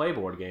time to play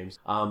board games,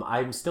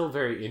 I'm still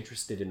very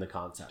interested in the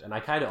concept, and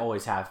I kind of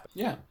always have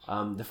been.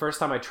 Yeah. The first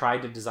time I tried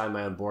to design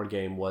my own board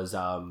game was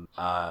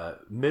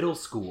middle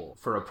school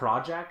for a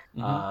project.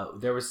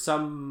 There was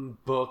some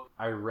book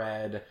I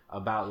read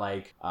about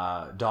like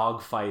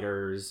dog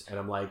fighters, and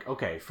I'm like,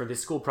 okay, for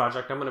this school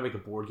project I'm gonna make a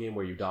board game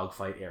where you dog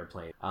fight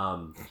airplane.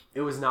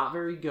 It was not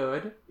very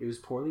good. It was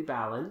poorly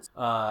balanced,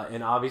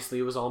 and obviously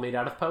it was all made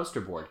out of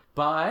poster board,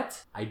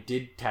 but I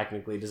did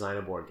technically design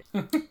a board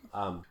game.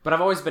 But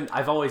I've always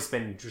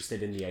been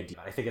interested in the idea.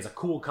 I think it's a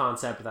cool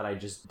concept that I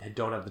just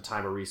don't have the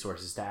time or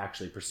resources to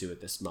actually pursue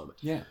at this moment.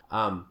 Yeah.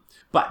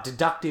 But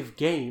deductive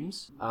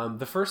games,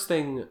 the first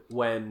thing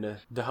when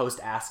the host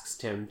asks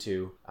Tim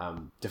to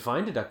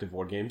define deductive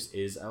board games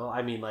is,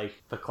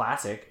 the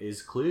classic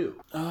is Clue.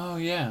 Oh,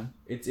 yeah.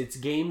 It's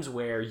games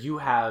where you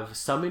have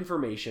some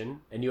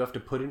information and you have to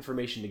put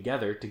information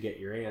together to get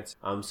your answer.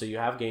 So you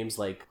have games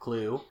like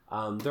Clue.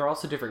 There are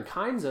also different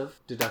kinds of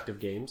deductive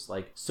games,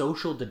 like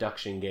social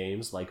deduction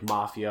games like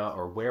Mafia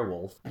or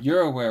Werewolf.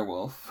 You're a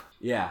werewolf.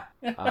 Yeah.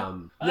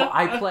 Well,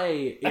 I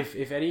play,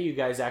 if any of you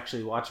guys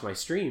actually watch my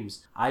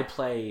streams, I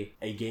play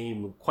a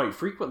game quite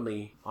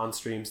frequently on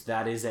streams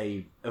that is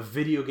a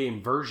video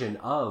game version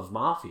of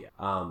Mafia.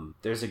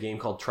 There's a game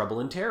called Trouble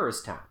in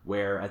Terrorist Town,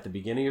 where at the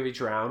beginning of each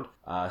round,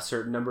 a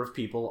certain number of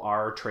people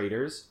are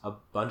traitors, a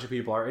bunch of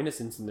people are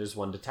innocents, and there's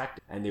one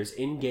detective. And there's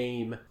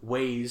in-game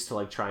ways to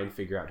like try and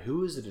figure out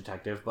who is the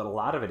detective, but a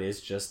lot of it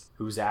is just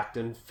who's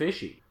acting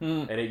fishy.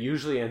 And it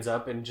usually ends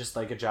up in just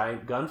like a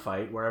giant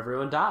gunfight where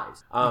everyone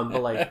dies.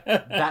 But like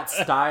that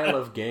style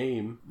of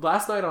game,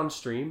 last night on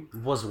stream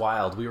was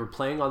wild. We were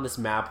playing on this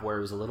map where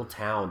it was a little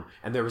town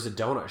and there was a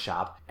donut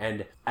shop,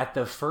 And at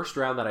the first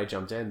round that I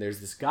jumped in, there's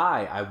this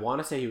guy, I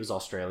want to say he was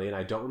Australian,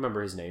 I don't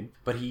remember his name,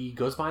 but he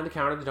goes behind the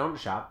counter of the donut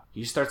shop,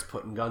 he starts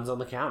putting guns on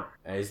the counter.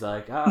 And he's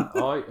like,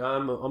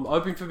 I'm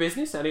open for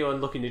business, anyone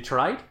looking to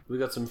trade? We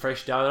got some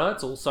fresh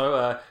donuts,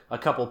 also a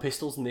couple of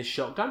pistols and this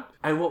shotgun.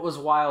 And what was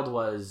wild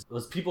was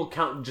people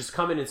just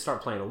come in and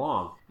start playing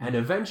along. And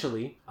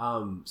eventually,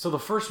 so the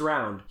first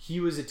round,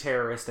 he was a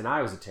terrorist and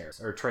I was a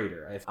terrorist, or a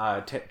traitor.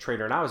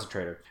 Traitor and I was a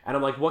traitor. And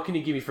I'm like, what can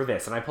you give me for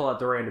this? And I pull out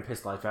the random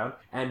pistol I found.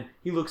 And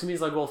he looks at me,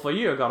 he's like, well, for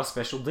you, I got a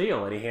special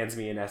deal. And he hands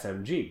me an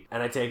SMG.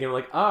 And I take him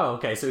like, oh,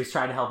 okay. So he's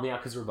trying to help me out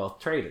because we're both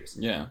traitors.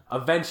 Yeah.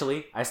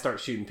 Eventually, I start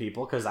shooting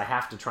people because I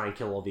have to try and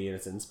kill all the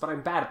innocents, but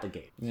I'm bad at the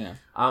game. Yeah.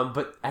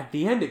 But at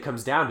the end, it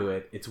comes down to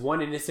it. It's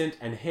one innocent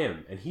and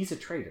him, and he's a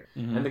traitor.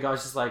 Mm-hmm. And the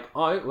guy's just like,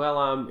 oh,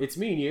 well, it's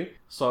me and you.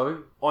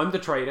 So I'm the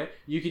traitor.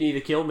 You can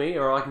either kill me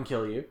or I can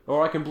kill you,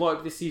 or I can blow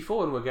up this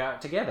C4 and we'll go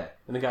out together.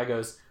 And the guy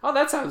goes, oh,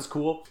 that sounds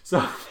cool.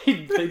 So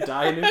they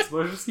die in an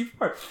explosion of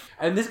C4.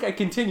 And this guy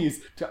continues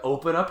to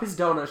open up his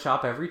donut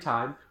shop every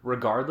time,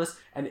 regardless.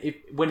 And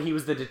when he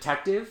was the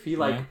detective, he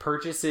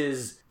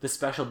purchases the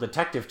special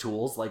detective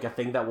tools, like a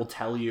thing that will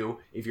tell you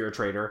if you're a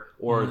traitor,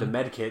 or the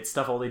med kit,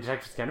 stuff only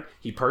detectives can.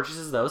 He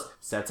purchases those,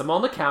 sets them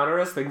on the counter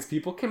as things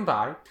people can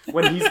buy.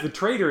 When he's the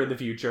traitor in the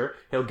future,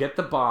 he'll get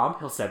the bomb,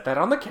 he'll set that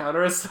on the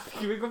counter as something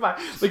people can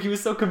buy. Like, he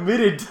was so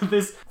committed to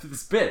this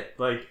bit.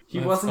 Like, he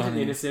wasn't an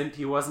innocent,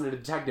 he wasn't a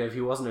detective,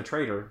 he wasn't a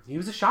traitor, he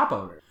was a shop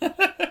owner.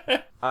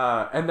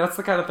 And that's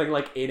the kind of thing,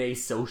 like, in a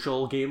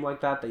social game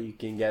like that you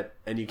can get,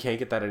 and you can't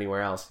get that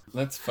anywhere else.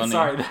 That's funny.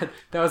 Sorry,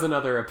 that was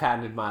another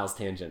patented Miles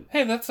tangent.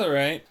 Hey, that's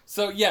alright.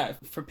 So, yeah,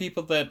 for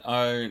people that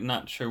are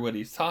not sure what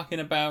he's talking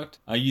about,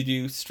 you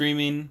do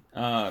streaming,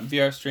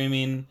 VR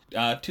streaming,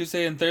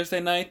 Tuesday and Thursday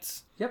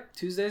nights? Yep,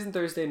 Tuesdays and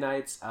Thursday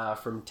nights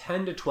from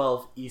 10 to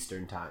 12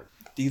 Eastern time.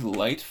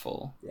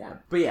 Delightful. Yeah.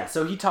 But yeah,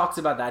 so he talks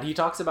about that. He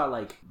talks about,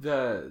 like,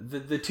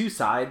 the two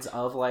sides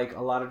of, like,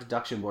 a lot of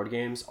deduction board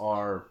games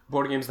are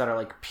board games that are,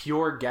 like,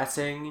 pure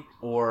guessing,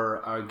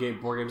 or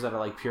board games that are,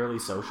 like, purely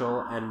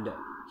social. And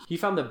he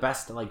found the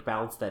best, like,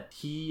 balance that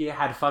he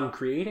had fun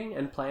creating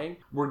and playing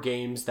were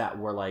games that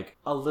were, like,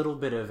 a little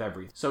bit of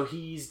everything. So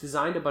he's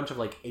designed a bunch of,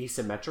 like,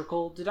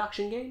 asymmetrical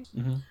deduction games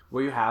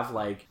where you have,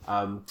 like,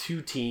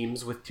 two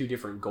teams with two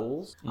different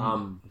goals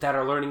that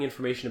are learning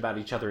information about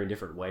each other in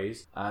different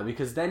ways.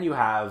 Because then you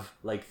have,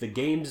 like, the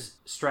game's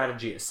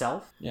strategy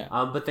itself. Yeah.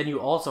 But then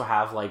you also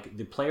have, like,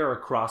 the player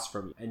across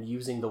from you and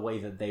using the way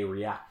that they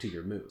react to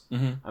your moves.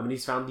 I mean,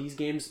 he's found these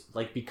games,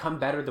 like, become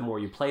better the more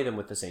you play them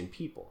with the same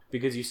people.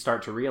 Because you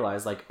start to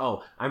realize, like,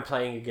 oh, I'm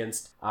playing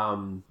against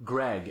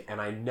Greg,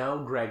 and I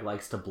know Greg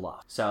likes to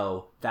bluff.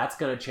 So that's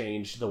going to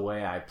change the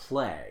way I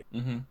play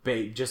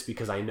just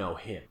because I know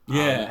him.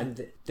 Yeah.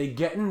 And they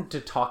get into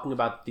talking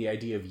about the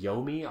idea of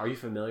Yomi. Are you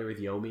familiar with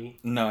Yomi?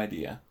 No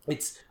idea.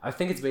 I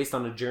think it's based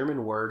on a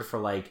German word for,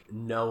 like,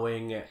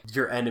 knowing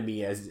your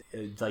enemy as,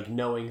 like,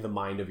 knowing the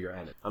mind of your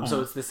enemy.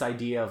 So it's this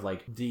idea of,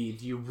 like,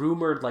 the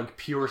rumored, like,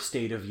 pure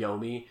state of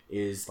Yomi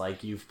is,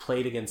 like, you've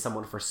played against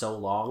someone for so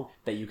long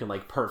that you can,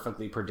 like,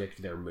 perfectly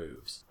predict their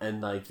moves.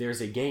 And, like, there's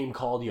a game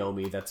called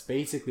Yomi that's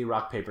basically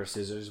rock, paper,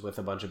 scissors with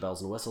a bunch of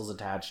bells and whistles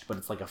attached, but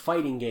it's like a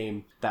fighting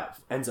game that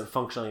ends up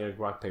functioning like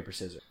rock, paper,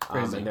 scissors.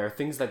 And there are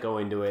things that go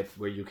into it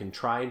where you can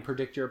try and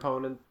predict your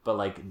opponent, but,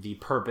 like, the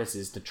purpose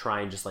is to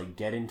try and just, like,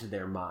 get into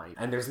their mind.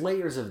 And there's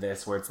layers of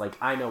this where it's like,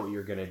 I know what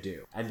you're gonna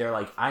do. And they're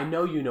like, I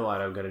know you know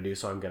what I'm gonna do,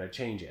 so I'm gonna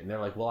change it. And they're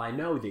like, well, I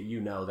know that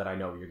you know that I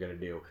know what you're gonna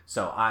do,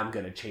 so I'm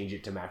gonna change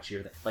it to match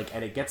your like,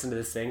 and it gets into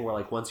this thing where,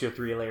 like, once you're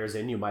 3 layers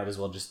in, you might as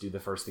well just do the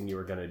first thing you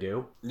were gonna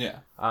do. Yeah.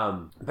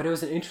 But it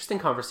was an interesting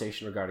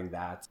conversation regarding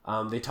that.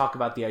 They talk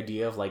about the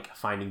idea of, like,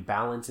 finding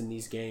balance in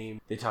these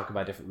games. They talk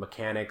about different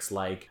mechanics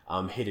like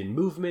hidden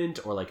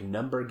movement, or, like,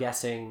 number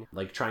guessing,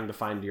 like trying to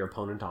find your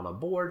opponent on a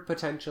board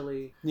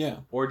potentially. Yeah.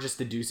 Or just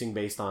deducing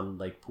based on,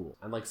 like, pool.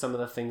 And, like, some of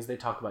the things they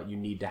talk about you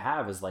need to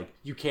have is, like,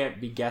 you can't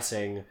be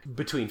guessing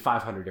between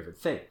 500 different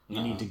things.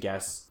 You need to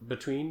guess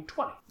between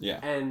 20. Yeah.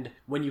 And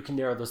when you can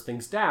narrow those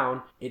things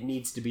down, it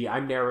needs to be,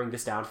 I'm narrowing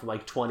this down from,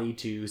 like, 20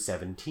 to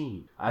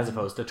 17 as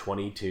opposed to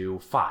 20 to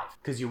 5,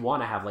 because you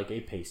want to have, like, a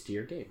pace to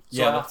your game.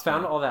 So I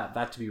found all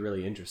that to be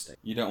really interesting.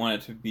 You don't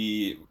want it to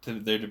be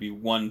there to be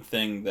one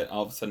thing that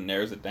all of a sudden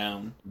narrows it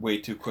down way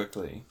too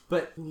quickly.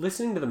 But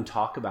listening to them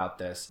talk about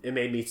this, it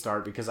made me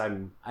start, because I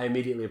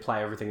immediately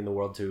apply everything in the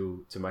world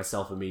to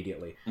myself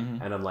immediately.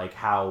 And I'm like,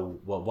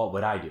 what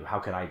would I do? How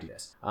could I do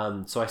this?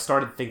 So I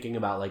started thinking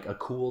about, like, a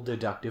cool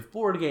deductive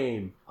board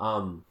game.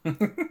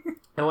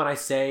 And when I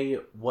say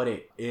what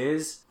it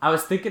is, I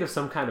was thinking of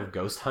some kind of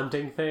ghost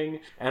hunting thing.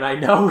 And I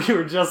know we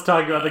were just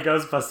talking about the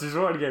Ghostbusters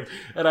board game.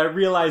 And I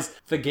realized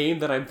the game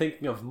that I'm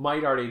thinking of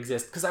might already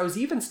exist. Because I was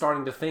even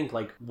starting to think,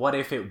 like, what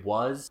if it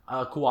was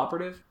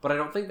cooperative? But I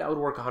don't think that would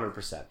work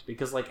 100%.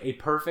 Because, like, a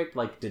perfect,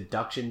 like,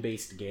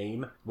 deduction-based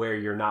game where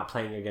you're not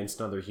playing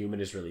against another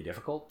human is really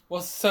difficult.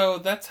 Well, so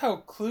that's how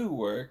Clue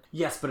worked.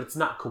 Yes, but it's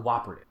not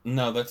cooperative.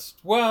 No, that's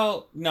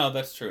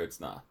true, it's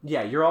not.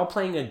 Yeah, you're all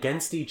playing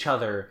against each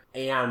other,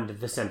 and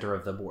the center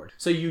of the board.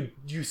 So you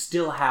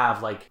still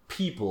have like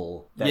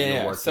people that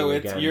you're working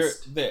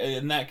against.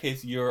 In that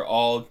case, you're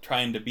all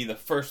trying to be the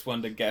first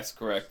one to guess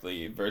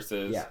correctly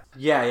versus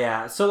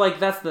yeah. So like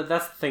that's the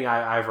thing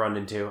I've run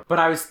into. But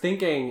I was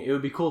thinking it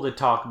would be cool to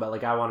talk about,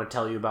 like, I want to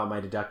tell you about my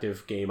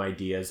deductive game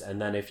ideas,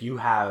 and then if you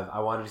have, I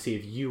wanted to see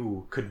if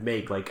you could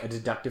make like a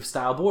deductive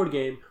style board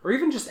game, or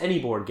even just any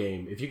board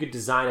game. If you could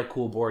design a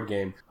cool board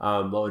game,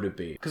 what would it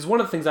be? Because one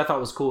of the things I thought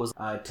was cool is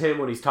Tim,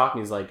 when he's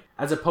talking, is like,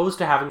 as opposed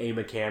to having a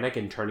mechanic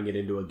and turning it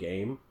into a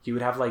game, he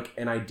would have like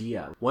an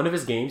idea. One of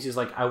his games, he's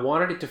like, I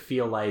wanted it to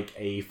feel like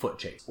a foot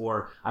chase,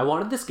 or I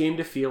wanted this game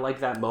to feel like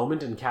that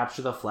moment in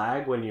Capture the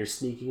Flag when you're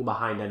sneaking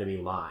behind enemy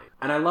line.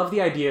 And I love the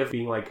idea of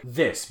being like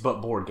this,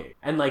 but board game.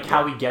 And like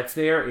how he gets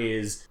there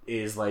is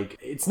like,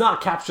 it's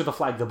not Capture the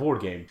Flag, the board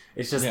game.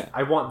 It's just,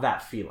 I want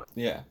that feeling.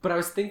 Yeah. But I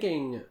was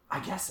thinking, I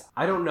guess,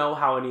 I don't know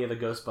how any of the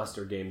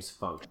Ghostbuster games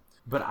function.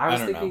 But I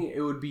was thinking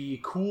it would be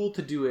cool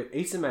to do it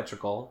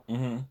asymmetrical.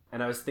 Mm-hmm.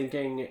 And I was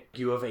thinking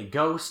you have a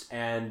ghost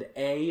and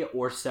a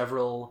or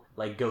several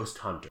like ghost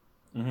hunters.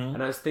 Mm-hmm.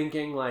 And I was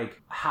thinking, like,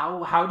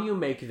 how do you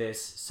make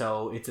this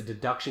so it's a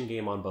deduction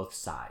game on both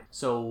sides?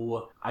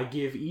 So I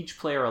give each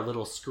player a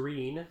little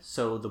screen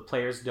so the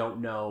players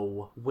don't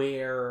know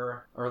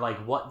where or,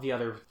 like, what the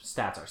other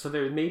stats are. So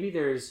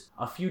there's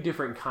a few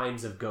different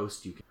kinds of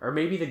ghost you can... Or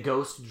maybe the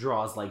ghost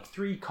draws, like,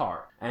 3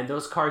 cards. And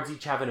those cards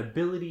each have an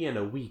ability and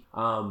a weak.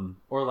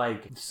 Or,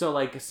 like... So,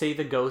 like, say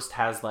the ghost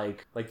has,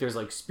 like there's,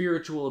 like,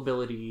 spiritual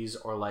abilities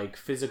or, like,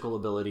 physical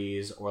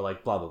abilities or,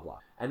 like, blah, blah, blah.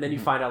 And then you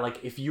find out,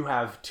 like, if you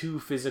have 2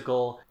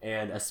 physical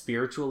and a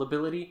spiritual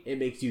ability, it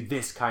makes you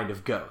this kind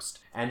of ghost.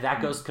 And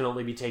that ghost can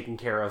only be taken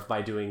care of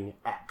by doing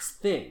X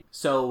thing.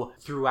 So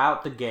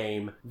throughout the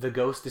game, the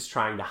ghost is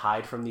trying to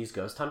hide from these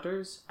ghost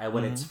hunters. And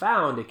when it's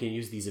found, it can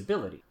use these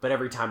abilities. But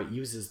every time it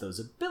uses those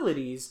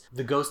abilities,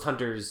 the ghost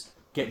hunters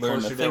get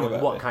closer to knowing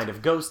what kind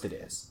of ghost it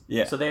is.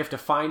 Yeah. So they have to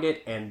find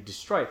it and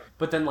destroy it.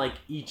 But then, like,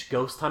 each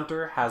ghost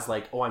hunter has,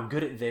 like, oh, I'm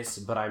good at this,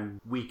 but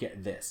I'm weak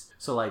at this.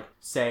 So, like,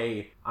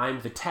 say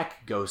I'm the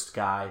tech ghost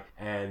guy,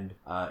 and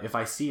if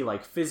I see,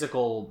 like,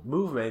 physical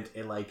movement,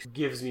 it, like,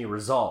 gives me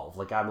resolve.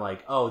 Like, I'm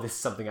like, oh, this is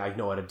something I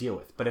know how to deal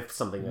with. But if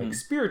something, like,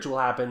 spiritual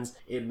happens,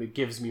 it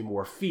gives me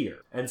more fear.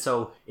 And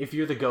so, if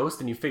you're the ghost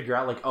and you figure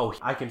out, like, oh,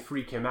 I can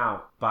freak him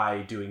out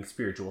by doing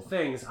spiritual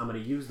things, I'm going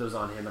to use those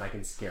on him and I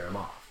can scare him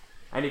off.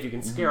 And if you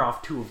can scare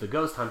off 2 of the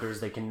ghost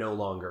hunters, they can no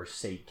longer,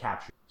 say,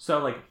 capture. So,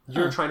 like,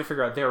 you're trying to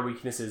figure out their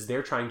weaknesses,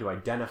 they're trying to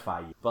identify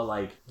you. But,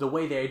 like, the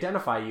way they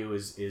identify you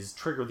is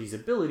trigger these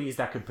abilities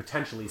that could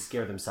potentially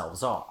scare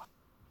themselves off.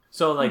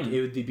 So, like,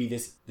 it would be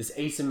this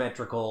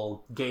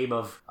asymmetrical game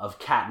of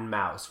cat and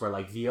mouse, where,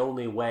 like, the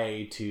only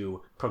way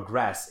to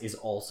progress is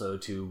also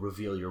to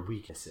reveal your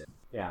weaknesses.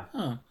 Yeah.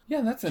 Huh. Yeah,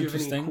 that's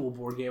interesting. Do you have any cool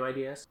board game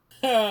ideas?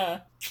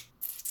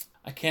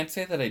 I can't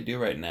say that I do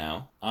right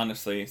now,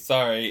 honestly.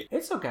 Sorry.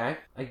 It's okay.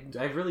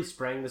 I really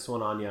sprang this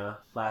one on you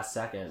last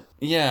second.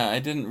 Yeah, I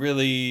didn't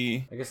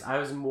really... I guess I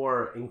was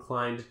more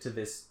inclined to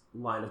this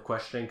line of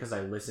questioning because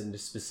I listened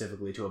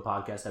specifically to a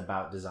podcast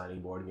about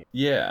designing board games.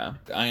 Yeah,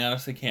 I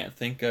honestly can't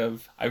think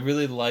of... I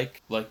really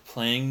like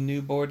playing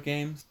new board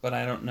games, but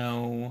I don't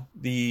know...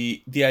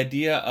 The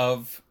idea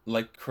of,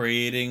 like,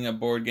 creating a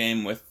board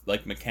game with,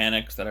 like,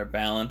 mechanics that are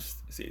balanced,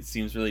 it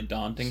seems really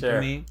daunting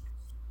to me.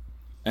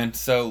 And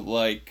so,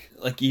 like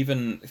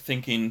even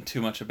thinking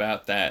too much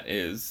about that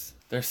is...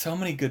 There's so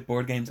many good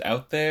board games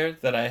out there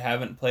that I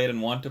haven't played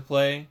and want to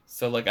play.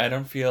 So, like, I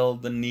don't feel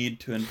the need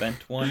to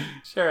invent one.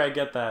 Sure, I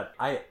get that.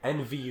 I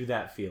envy you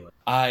that feeling.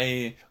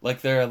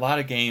 There are a lot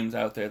of games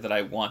out there that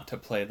I want to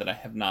play that I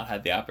have not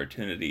had the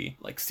opportunity.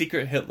 Like,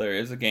 Secret Hitler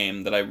is a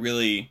game that I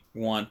really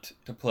want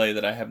to play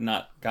that I have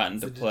not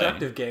gotten to play. It's a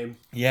deductive game.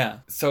 Yeah.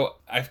 So,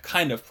 I've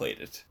kind of played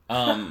it.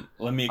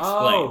 Let me explain.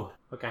 Oh,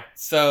 okay.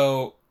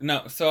 So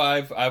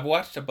I've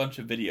watched a bunch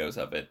of videos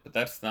of it, but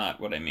that's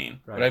not what I mean.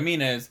 Right. What I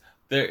mean is...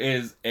 There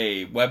is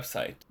a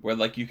website where,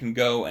 like, you can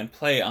go and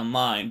play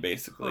online,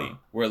 basically,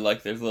 where,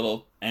 like, there's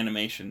little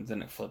animations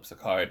and it flips a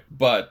card.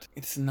 But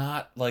it's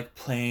not like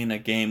playing a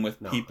game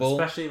with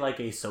people. Especially, like,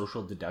 a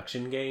social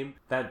deduction game.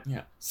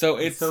 So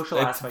it's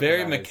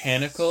very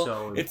mechanical.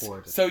 So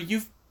important. So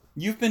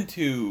you've been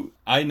to...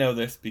 I know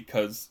this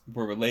because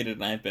we're related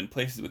and I've been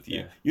places with you.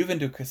 Yeah. You've been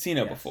to a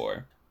casino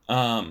before.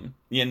 And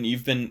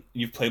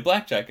you've played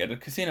blackjack at a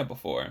casino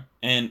before.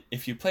 And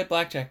if you play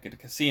blackjack at a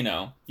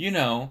casino, you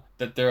know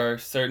that there are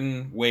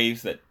certain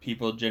ways that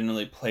people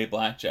generally play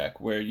blackjack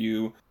where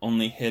you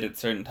only hit at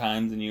certain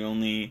times and you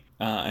only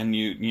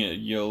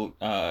you'll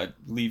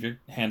leave your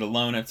hand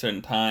alone at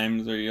certain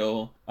times, or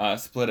you'll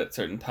split at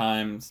certain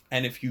times.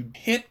 And if you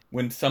hit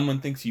when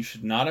someone thinks you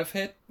should not have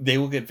hit, they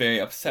will get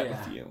very upset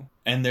with you.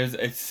 And there's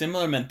a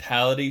similar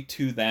mentality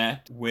to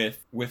that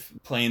with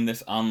playing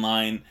this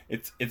online.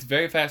 It's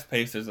very fast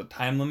paced. There's a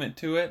time limit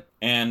to it.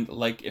 And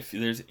like if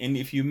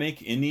you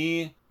make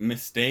any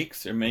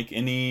mistakes or make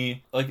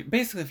any, like,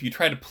 basically if you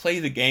try to play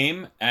the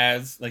game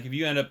as, like, if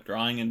you end up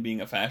drawing and being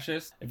a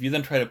fascist, if you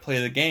then try to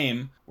play the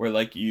game where,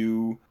 like,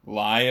 you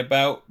lie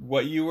about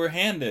what you were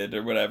handed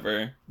or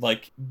whatever,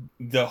 like,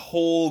 the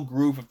whole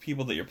group of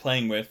people that you're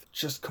playing with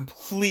just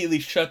completely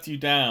shuts you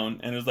down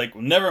and is like,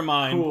 well, never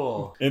mind.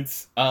 Cool.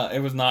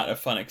 It was not a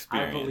fun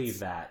experience. I believe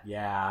that.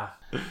 Yeah.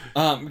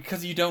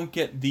 Because you don't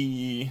get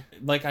the,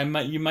 like,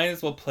 you might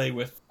as well play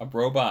with a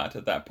robot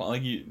at that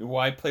point. Like,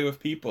 why play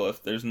with people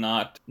if there's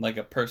not, like,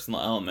 a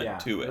personal element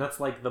to it? That's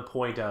like the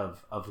point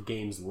of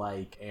games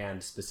like,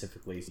 and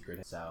specifically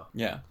Secret. So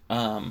yeah.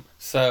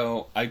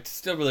 So I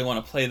still really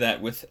want to play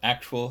that with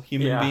actual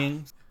human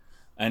beings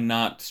and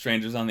not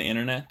strangers on the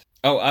internet.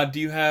 Oh, do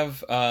you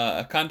have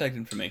contact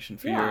information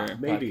for your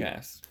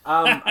podcast?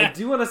 I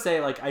do want to say,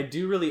 like, I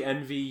do really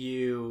envy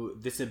you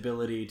this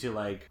ability to,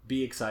 like,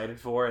 be excited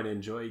for and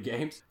enjoy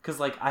games. Because,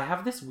 like, I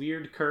have this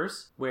weird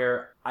curse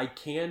where I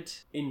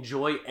can't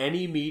enjoy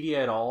any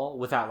media at all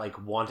without,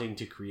 like, wanting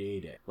to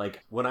create it.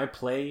 Like, when I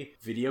play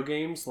video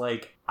games,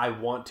 like, I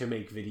want to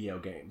make video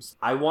games.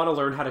 I want to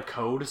learn how to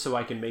code so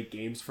I can make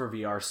games for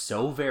VR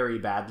so very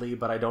badly,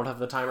 but I don't have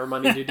the time or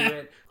money to do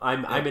it.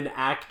 I'm an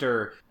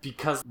actor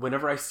because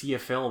whenever I see a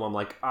film, I'm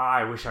like,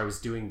 I wish I was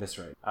doing this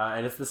right.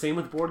 And it's the same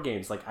with board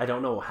games. Like, I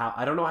don't know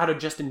how to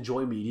just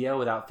enjoy media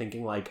without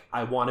thinking, like,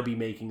 I want to be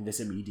making this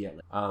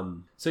immediately.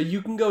 So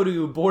you can go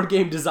to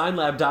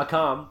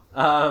boardgamedesignlab.com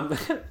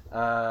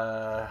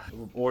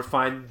or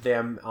find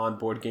them on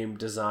Board Game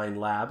Design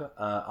Lab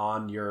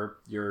on your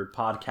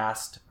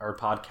podcast or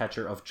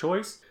podcatcher of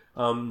choice.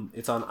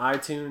 It's on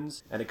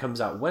iTunes and it comes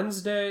out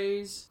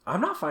Wednesdays.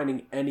 I'm not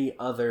finding any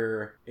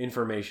other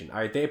information.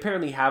 They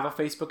apparently have a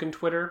Facebook and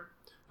Twitter,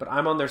 but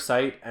I'm on their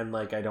site and,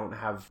 like, I don't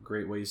have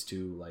great ways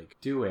to, like,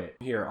 do it.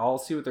 Here, I'll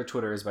see what their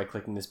Twitter is by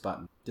clicking this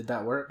button. Did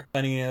that work?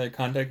 Finding any other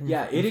contact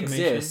information? Yeah, it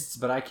exists,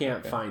 but I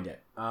can't find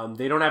it.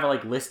 They don't have it,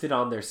 like, listed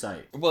on their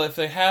site. Well, if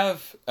they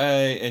have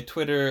a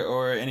Twitter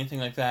or anything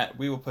like that,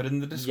 we will put it in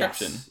the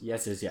description.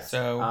 Yes.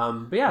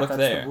 So, but yeah, look that's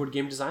there. the Board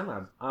Game Design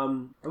Lab.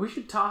 We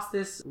should toss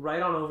this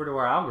right on over to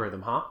our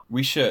algorithm, huh?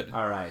 We should.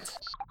 All right.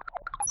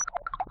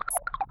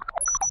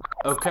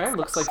 Okay,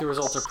 looks like the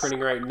results are printing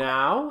right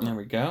now. There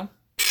we go.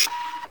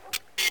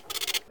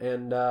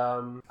 And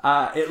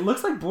it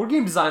looks like Board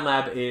Game Design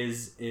Lab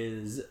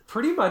is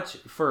pretty much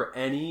for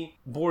any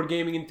board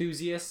gaming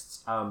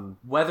enthusiasts.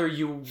 Whether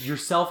you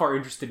yourself are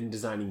interested in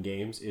designing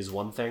games is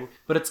one thing,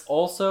 but it's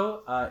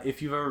also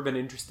if you've ever been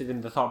interested in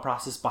the thought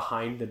process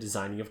behind the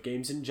designing of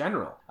games in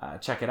general.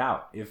 Check it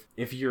out.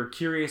 If you're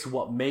curious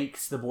what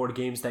makes the board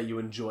games that you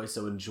enjoy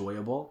so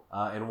enjoyable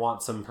and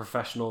want some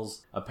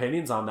professionals'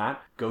 opinions on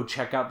that, go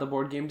check out the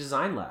Board Game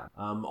Design Lab.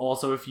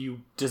 Also, if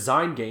you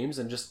design games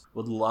and just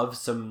would love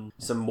some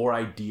more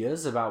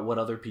ideas about what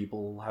other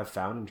people have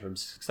found in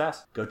terms of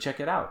success, go check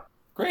it out.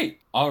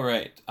 Great. All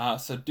right.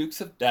 So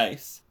Dukes of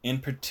Dice, in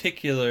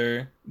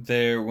particular,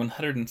 their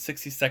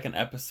 162nd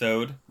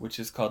episode, which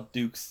is called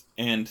Dukes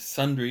and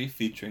Sundry,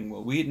 featuring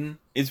Will Wheaton,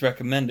 is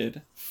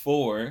recommended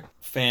for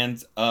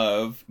fans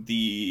of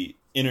the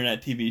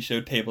internet TV show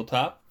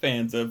Tabletop,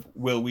 fans of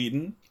Will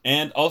Wheaton,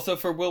 and also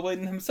for Will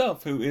Wheaton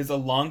himself, who is a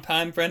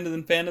longtime friend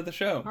and fan of the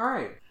show. All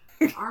right.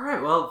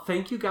 Well,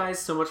 thank you guys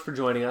so much for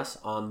joining us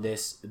on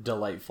this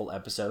delightful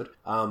episode.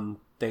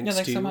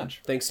 Thanks so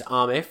much. Thanks to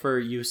Ame for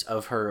use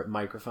of her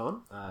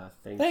microphone.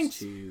 Thanks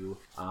to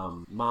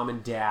Mom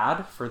and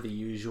Dad for the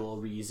usual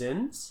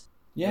reasons.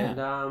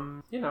 Yeah.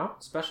 And,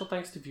 special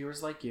thanks to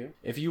viewers like you.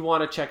 If you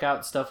want to check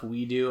out stuff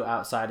we do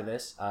outside of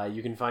this,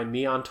 you can find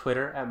me on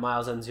Twitter at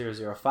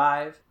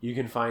MilesN005. You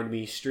can find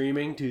me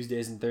streaming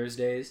Tuesdays and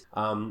Thursdays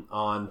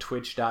on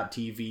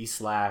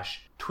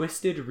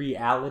twitch.tv/Twisted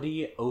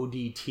Reality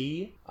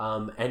ODT.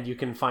 And you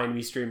can find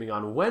me streaming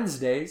on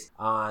Wednesdays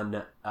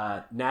on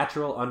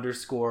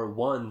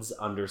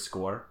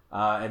natural_ones_.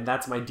 And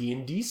that's my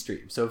D&D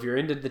stream. So if you're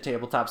into the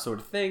tabletop sort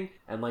of thing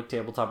and like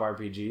tabletop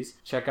RPGs,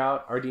 check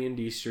out our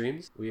D&D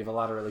streams. We have a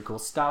lot of really cool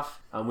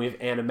stuff. We have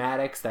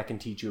animatics that can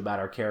teach you about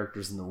our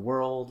characters in the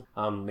world,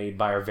 made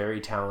by our very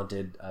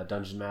talented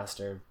dungeon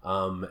master.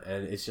 And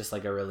it's just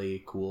like a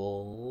really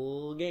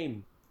cool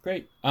game.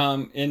 Great.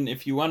 And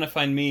if you want to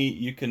find me,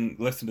 you can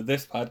listen to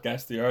this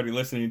podcast that you're already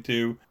listening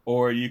to,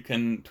 or you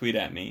can tweet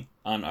at me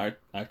on our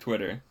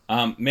Twitter.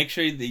 Make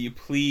sure that you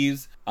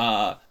please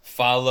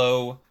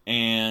follow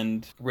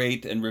and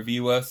rate and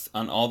review us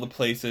on all the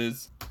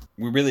places.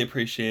 We really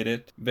appreciate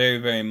it very,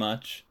 very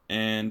much.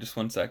 And just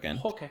 1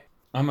 second. Okay.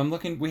 I'm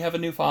looking. We have a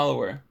new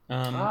follower.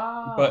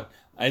 But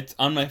it's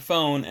on my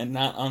phone and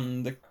not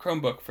on the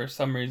Chromebook for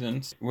some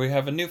reason. We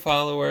have a new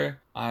follower.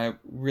 I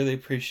really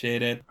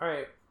appreciate it. All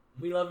right.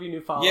 We love you,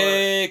 new followers.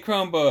 Yay,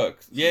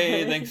 Chromebooks!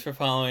 Yay, thanks for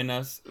following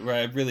us.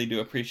 I really do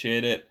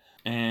appreciate it.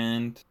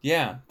 And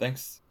yeah,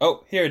 thanks.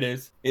 Oh, here it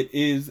is. It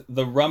is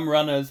the Rum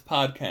Runners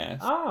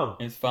podcast. Oh,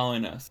 is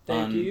following us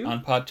Thank you.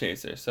 on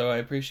Podchaser. So I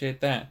appreciate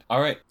that. All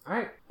right.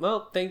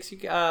 Well, thanks.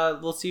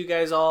 We'll see you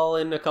guys all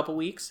in a couple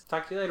weeks.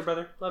 Talk to you later,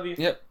 brother. Love you.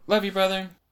 Yep. Love you, brother.